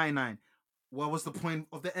 $399. What was the point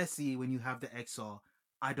of the SE when you have the XR?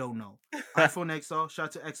 I don't know. iPhone XR. Shout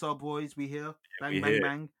out to XR boys. We here. Bang, bang,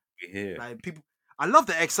 bang. We here. Like people, I love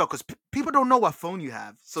the XR because people don't know what phone you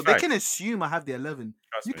have, so they can assume I have the 11.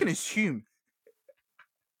 You can assume.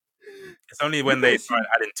 It's only when they start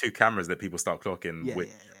adding 2 cameras that people start clocking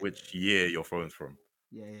which year your phone's from.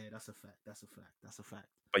 Yeah, that's a fact. That's a fact.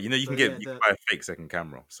 But you know, you can buy a fake second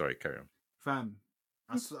camera. Sorry, carry on. Fam,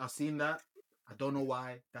 I've seen that. I don't know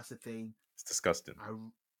why. That's a thing. It's disgusting.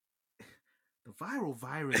 The viral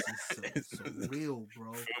virus is so real,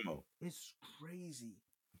 bro. FOMO. It's crazy.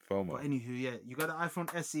 FOMO. But anywho, you got the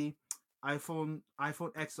iPhone SE, iPhone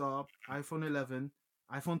XR, iPhone 11,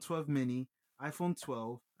 iPhone 12 mini, iPhone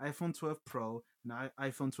 12, iPhone 12 Pro, and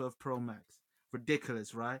iPhone 12 Pro Max.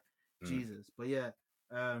 Ridiculous, right? Jesus. But it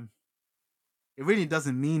really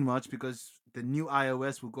doesn't mean much because the new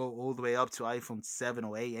iOS will go all the way up to iPhone 7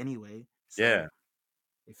 or 8 anyway. So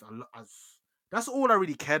that's all I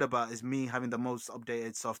really cared about is me having the most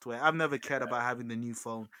updated software. I've never cared about having the new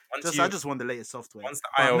phone. I just want the latest software.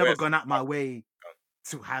 I've never gone out my way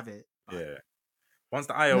to have it. Yeah. Once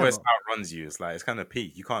the iOS outruns you, it's kind of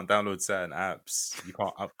peak. You can't download certain apps. You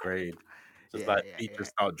can't upgrade. Just features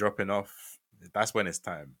start dropping off. That's when it's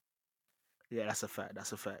time. Yeah, that's a fact.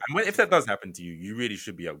 And if that does happen to you, you really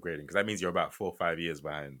should be upgrading because that means you're about 4 or 5 years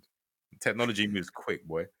behind. Technology moves quick,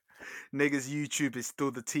 boy. Niggas, YouTube is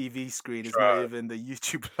still the TV screen. It's not even the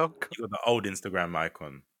YouTube logo. You got the old Instagram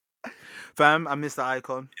icon. Fam, I miss the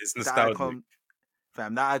icon. It's nostalgic.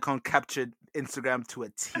 That icon captured Instagram to a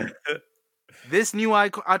T. This new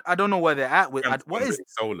icon, I don't know where they're at with. What is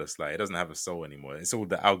soulless? Like it doesn't have a soul anymore. It's all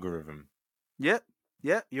the algorithm. Yep,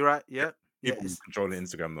 you're right. Yep. People controlling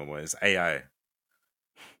Instagram no more. It's AI.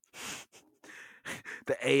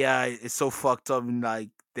 The AI is so fucked up, and like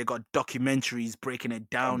they got documentaries breaking it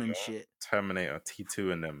down and shit. Terminator,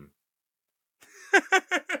 T2, and them.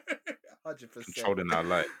 100% controlling our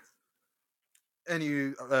life.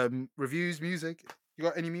 Any reviews, music? You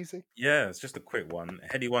got any music? Yeah, it's just a quick one.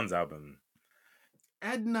 Headie One's album.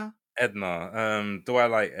 Edna. Do I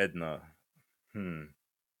like Edna?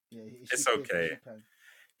 Yeah, it's okay.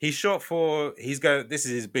 He's shot for. This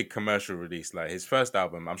is his big commercial release. Like his first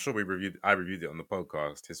album. I'm sure I reviewed it on the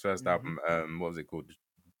podcast. His first album. What was it called?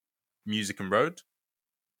 Music and Road.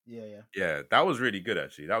 Yeah. That was really good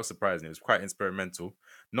actually. That was surprising. It was quite experimental.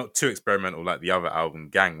 Not too experimental like the other album,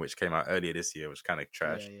 Gang, which came out earlier this year, which kind of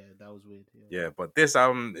trash. Yeah, that was weird. Yeah, but this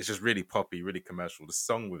album is just really poppy, really commercial. The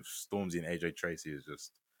song with Stormzy and AJ Tracy is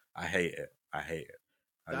just. I hate it.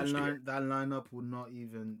 That lineup would not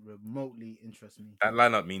even remotely interest me. That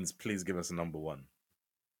lineup means please give us a number one.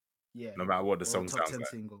 Yeah. No matter what the song top sounds 10 like.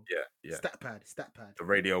 Single. Yeah. Stat pad. The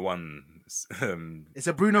Radio 1. It's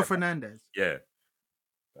a Bruno Fernandez. Yeah.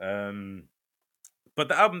 But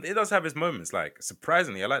the album, it does have its moments. Like,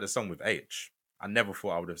 surprisingly, I like the song with H. I never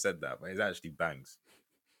thought I would have said that, but it actually bangs.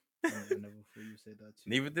 I never thought you said that too.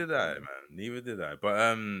 Neither did I, man. Neither did I.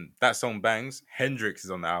 But that song bangs. Hendrix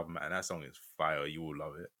is on the album, and that song is fire. You will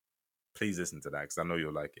love it. Please listen to that because I know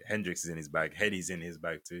you'll like it. Hendrix is in his bag. Headie's in his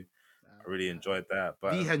bag too. I really enjoyed that.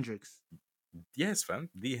 But the Hendrix. Yes, fam.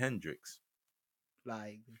 The Hendrix.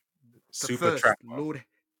 Like super trap. Lord.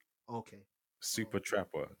 Okay. Super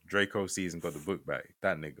Trapper. Draco season got the book back.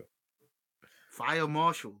 That nigga. Fire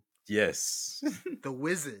Marshal. Yes. The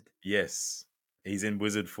Wizard. Yes. He's in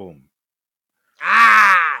wizard form.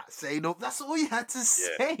 Say no. That's all you had to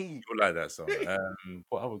say. You like that song.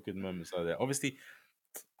 What other good moments are there? Obviously,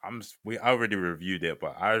 I already reviewed it,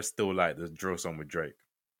 but I still like the drill song with Drake.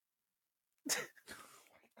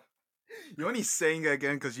 You're only saying it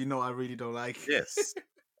again because you know I really don't like it. Yes.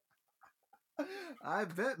 I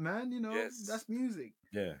bet, man. You know, that's music.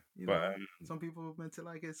 Yeah. You but know, some people are meant to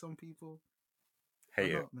like it, some people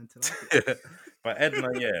hate are it. not meant to like it. But Edna,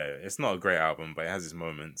 it's not a great album, but it has its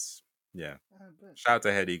moments. Yeah. Shout out to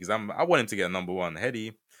Headie because I want him to get number one.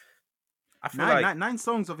 Headie, I feel nine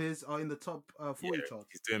songs of his are in the top 40 charts.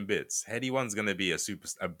 He's doing bits. Headie One's gonna be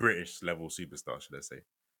a British level superstar, should I say?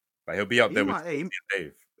 Like he'll be up there with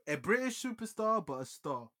Dave. A British superstar, but a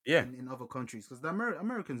star. In other countries because the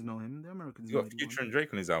Americans know him. The Americans know got Future and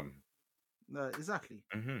Drake on his album. Exactly.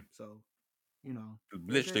 Mm-hmm. So, you know,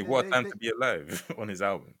 literally, what time to be alive on his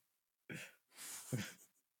album.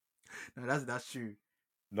 No, that's true.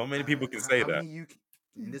 Not many people can say that in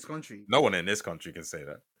this country. No one in this country can say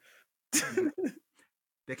that.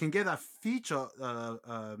 They can get that feature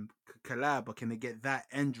collab, but can they get that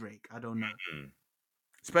and Drake? I don't know. Mm-hmm.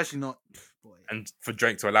 Especially not, boy. And for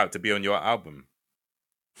Drake to allow it to be on your album,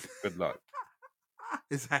 good luck.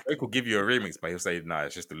 Exactly. Drake will give you a remix, but he'll say, "Nah,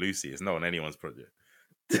 it's just a Lucy. It's not on anyone's project."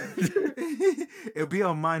 It'll be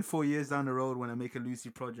on mine 4 years down the road when I make a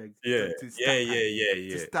Lucy project. To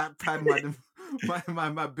stat pad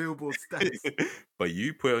my Billboard stats. But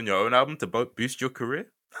you put it on your own album to boost your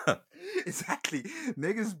career? Exactly.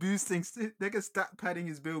 Niggas stat padding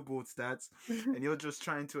his Billboard stats, and you're just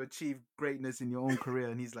trying to achieve greatness in your own career,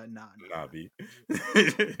 and he's like, nah, B.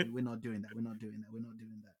 We're not doing that.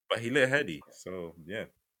 But he lit Headie, so yeah.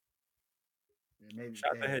 Maybe,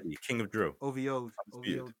 shout out to Headie, king of drill. OVO,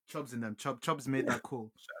 Chubbs in them. Chubbs made that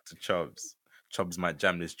call. Shout out to Chubbs. Chubbs might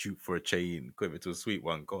jam this tube for a chain. Give it to a sweet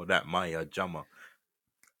one. Call that Maya Jammer.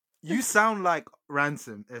 You sound like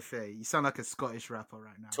Ransom FA. You sound like a Scottish rapper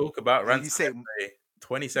right now. Talk about Ransom FA.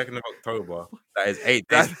 22nd of October. That is 8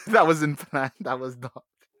 days. That wasn't planned. That was not.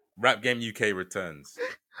 Rap Game UK returns.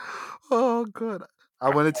 Oh god. I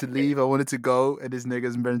wanted to leave. I wanted to go, and this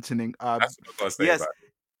nigga's mentioning. That's what I gotta say about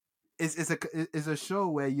it. It's a show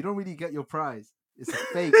where you don't really get your prize. It's a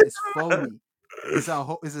fake. It's phony. It's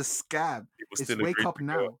a scab. It's Wake Up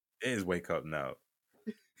Now. It is Wake Up Now.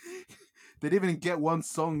 They didn't even get one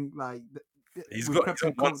song like. He's got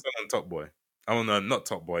one song on Top Boy. Oh no, not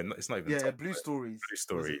Top Boy. It's not even. Top Blue Boy. Stories. Blue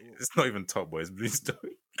Story. It's not even Top Boy. It's Blue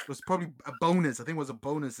Story. It was probably a bonus. I think it was a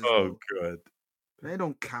bonus as well. God. They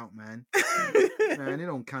don't count, man. Man, they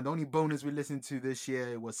don't count. The only bonus we listened to this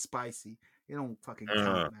year was Spicy. They don't fucking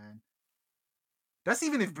count, man. That's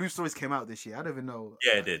even if Blue Stories came out this year. I don't even know.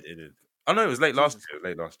 Yeah, it did. Oh no, it was late last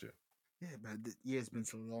year. Yeah, man, the year's been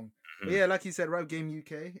so long. Mm-hmm. But yeah, like you said, Rap Game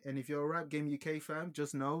UK. And if you're a Rap Game UK fan,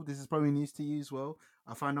 just know this is probably news to you as well.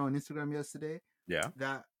 I found out on Instagram yesterday. Yeah.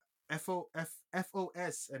 That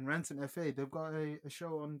FOS and Ransom FA, they've got a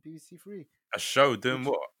show on BBC Three. A show doing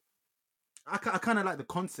what? I kind of like the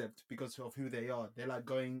concept because of who they are. They're like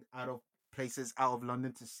going out of places out of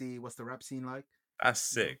London to see what's the rap scene like. That's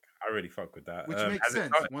sick. I really fuck with that. Which makes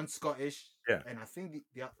sense. One's Scottish. Yeah. And I think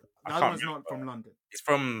the other one's not from London. It's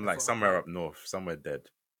from like somewhere up north, somewhere dead.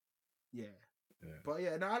 Yeah. But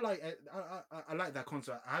yeah, no, I like that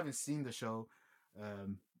concept. I haven't seen the show.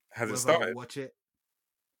 Has it started? I'll watch it.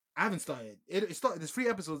 I haven't started. It started. There's 3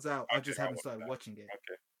 episodes out. I just haven't started watching it.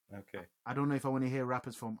 Okay. I don't know if I want to hear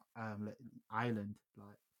rappers from Ireland.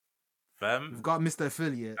 Like, we've got Mr.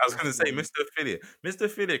 Affiliate. I was gonna say Mr. Affiliate. Mr.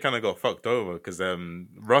 Affiliate kind of got fucked over because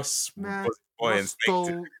Russ was boy and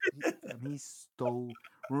stole. He stole.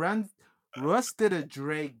 Russ did a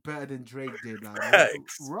Drake better than Drake did. Like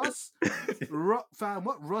fam,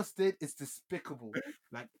 what Russ did is despicable.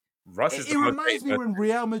 Like Russ it reminds me when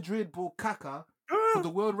Real Madrid bought Kaká for the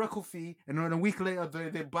world record fee, and then a week later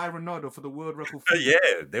they buy Ronaldo for the world record fee.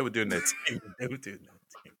 Yeah, they were doing their team.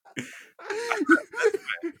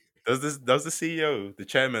 Does the CEO, the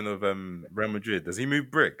chairman of Real Madrid, does he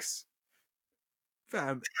move bricks?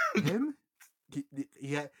 Fam, him?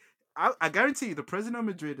 Yeah. I guarantee you, the president of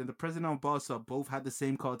Madrid and the president of Barca both had the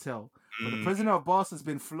same cartel. But the president of Barca has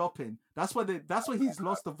been flopping. That's why he's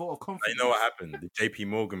lost the vote of confidence. You know what happened? The JP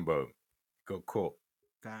Morgan boat got caught.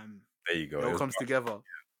 Damn. There you go. It all comes together.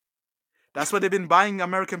 That's why they've been buying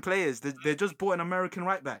American players. They just bought an American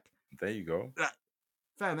right back. There you go.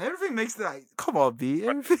 Fam, everything makes like, come on, B.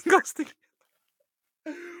 Everything goes together.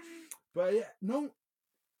 But yeah, no,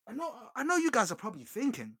 I know you guys are probably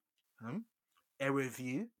thinking, a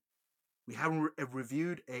review? We haven't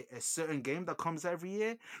reviewed a certain game that comes every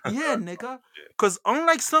year. Yeah, nigga. Because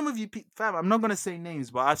unlike some of you, fam, I'm not gonna say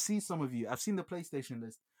names, but I've seen some of you. I've seen the PlayStation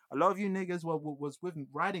list. A lot of you niggas was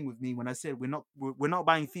riding with me when I said we're not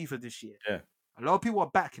buying FIFA this year. Yeah. A lot of people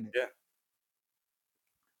are backing it. Yeah.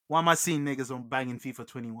 Why am I seeing niggas on banging FIFA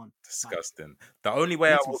 21? Disgusting. The only way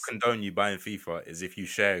I Makes me will sick. condone you buying FIFA is if you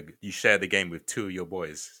share the game with two of your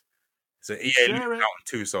boys. So EA share losing it. out on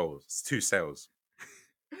two sales.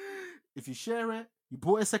 If you share it, you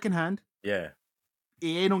bought it second hand. Yeah.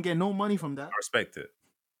 EA don't get no money from that. I respect it.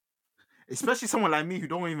 Especially someone like me who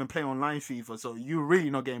don't even play online FIFA, so you're really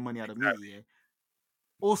not getting money out of me, yeah.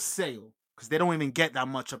 Or sale, because they don't even get that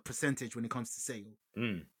much a percentage when it comes to sale.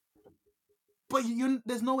 Mm. But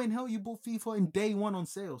there's no way in hell you bought FIFA in day one on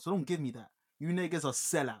sale, so don't give me that. You niggas are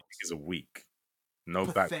sellouts. It's a week. No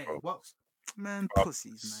Pathetic. back. What? Man,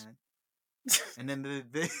 pussies, man. And then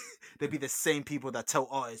they be the same people that tell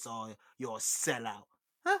artists, "Oh, you're a sellout."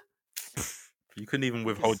 Huh? You couldn't even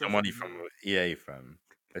withhold your yourself money up, from man. EA, fam.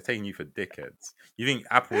 They're taking you for dickheads. You think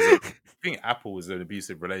Apple is an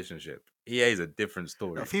abusive relationship? EA is a different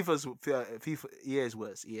story. No, FIFA EA is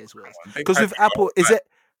worse. EA is worse. on, Because with Apple,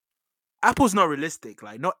 Apple's not realistic.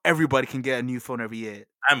 Like, not everybody can get a new phone every year.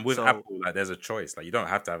 And with Apple, like, there's a choice. Like, you don't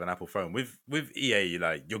have to have an Apple phone. With EA,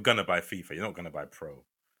 like, you're gonna buy FIFA. You're not gonna buy Pro.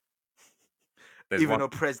 Even though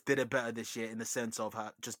Prez did it better this year in the sense of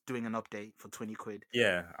just doing an update for 20 quid.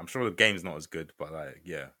 Yeah, I'm sure the game's not as good, but like,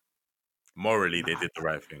 yeah, morally they did the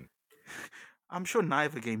right thing. I'm sure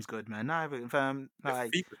neither game's good, man. Neither,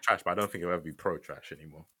 like FIFA's trash, but I don't think it'll ever be Pro trash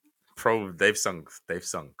anymore. Pro, they've sunk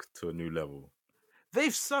to a new level.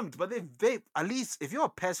 They've sunk, but they've at least if you're a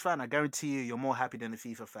PES fan, I guarantee you're more happy than a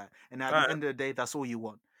FIFA fan. And at the end of the day, that's all you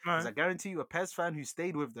want. Because I guarantee you, a PES fan who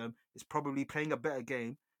stayed with them is probably playing a better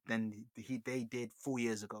game than they did 4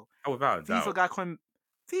 years ago. Oh, without a doubt.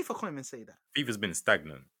 FIFA can't even say that. FIFA's been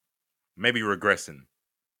stagnant, maybe regressing.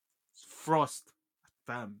 Frost,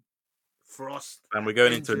 fam. Frost. And we're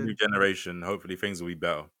going into a new generation. Hopefully things will be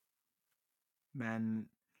better. Man,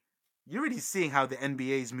 you're already seeing how the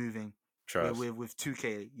NBA is moving with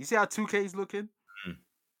 2K. You see how 2K is looking? Mm.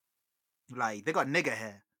 Like, they got nigger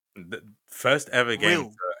hair. The first ever game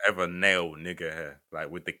to ever nail nigger hair. Like,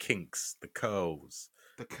 with the kinks, the curls.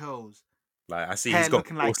 The curls. Like, I see hair he's got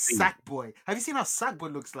looking like Sackboy. Have you seen how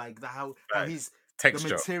Sackboy looks like? How he's texture.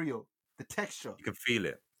 The material, the texture. You can feel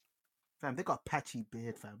it. Fam, they got patchy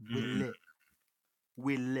beard, fam.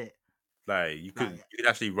 We're lit. Like, you could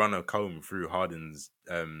actually run a comb through Harden's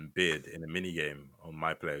beard in a mini game on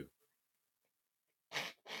my play.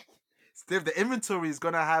 Steve, the inventory is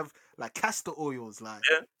gonna have like castor oils, like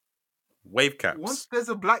wave caps. Once there's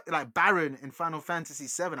a black like Baron in Final Fantasy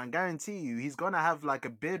VII, I guarantee you he's gonna have like a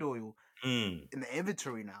beard oil in the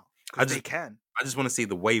inventory now. They can. I just want to see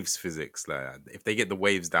the waves physics. Like, if they get the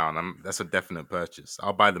waves down, that's a definite purchase.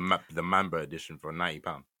 I'll buy the Mamba edition for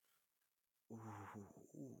 £90.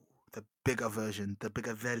 The bigger version, the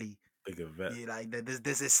bigger Veli. Bigger Veli. Yeah, like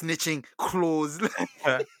there's a snitching clause.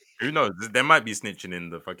 Who knows? There might be snitching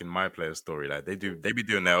in the fucking My Player story. Like, they be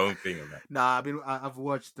doing their own thing on that. Nah, I've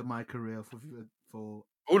watched my career for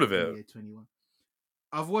all of it. 21.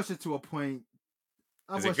 I've watched it to a point.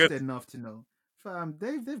 I've watched it enough to know. Fam,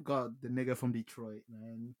 they've got the nigga from Detroit,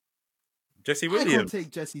 man. Jesse Williams. I can't take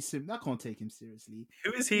Jesse Sim. I can't take him seriously.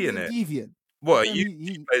 Who is he in it? Deviant. What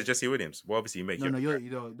he plays Jesse Williams? Well, obviously you make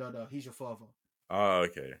no. He's your father. Oh,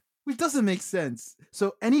 okay. Which doesn't make sense.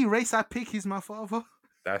 So any race I pick, he's my father.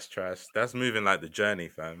 That's trash. That's moving like The Journey,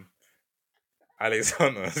 fam.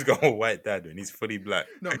 Alexander's got a white dad and he's fully black.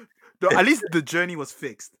 No, at least The Journey was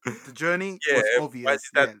fixed. The Journey was obvious. Why is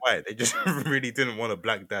that white? They just really didn't want a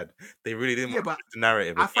black dad. They really didn't want the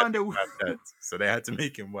narrative. I found it black dad, so they had to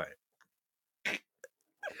make him white.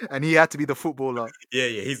 And he had to be the footballer. Yeah,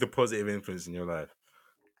 he's the positive influence in your life.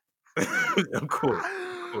 Of course.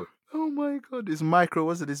 Oh my god, this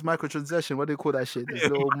microtransaction. What do they call that shit? This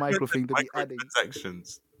little micro thing to be adding.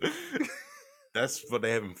 Transactions. That's what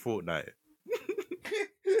they have in Fortnite.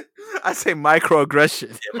 I say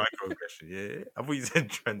microaggression. Yeah, microaggression. Yeah, I thought you said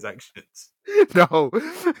transactions. No,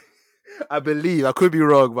 I believe I could be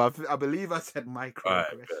wrong, but I believe I said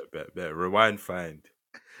microaggression. Bet. Rewind, find.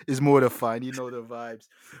 Is more than fine, you know the vibes.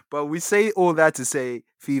 But we say all that to say,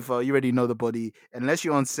 FIFA, you already know the body. Unless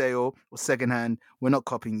you're on sale or secondhand, we're not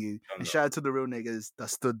copying you. And shout out to the real niggas that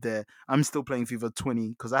stood there. I'm still playing FIFA 20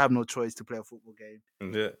 because I have no choice to play a football game.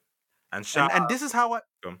 Yeah. And this is how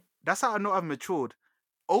that's how I know I've matured.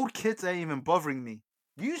 Old kids ain't even bothering me.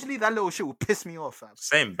 Usually that little shit will piss me off, fam.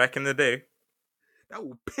 Same, back in the day. That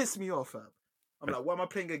will piss me off, fam. I'm like, why am I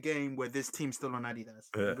playing a game where this team's still on Adidas?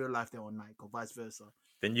 In real life, they're on Nike or vice versa.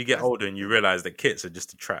 Then you get older and you realize that kits are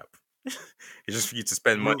just a trap. It's just for you to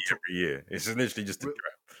spend money every year. It's literally just a trap.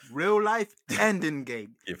 Real life ending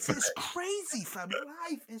game. Yeah, It's crazy, fam.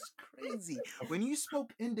 Life is crazy. When you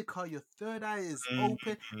smoke Indica, your third eye is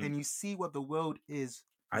open and you see what the world is.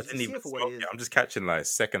 I didn't even smoke it. I'm just catching like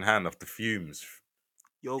second hand off the fumes.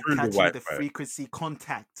 You're through catching the frequency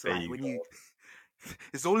contact. There Like you when go. you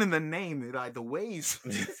it's all in the name, like the waves.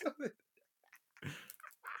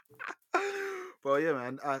 But yeah,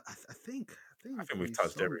 man, I think we've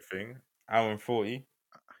touched everything. Hour and 40.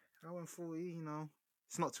 Hour and 40, you know.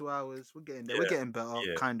 It's not 2 hours. We're getting there. We're getting better,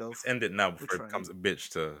 kind of. Let's end it now before it becomes a bitch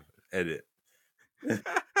to edit.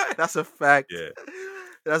 That's a fact. Yeah.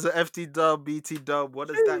 That's an FT dub, BT dub. What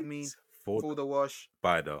does that mean? For the wash.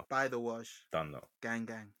 By the wash. Done though. Gang.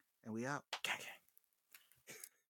 And we out. Gang.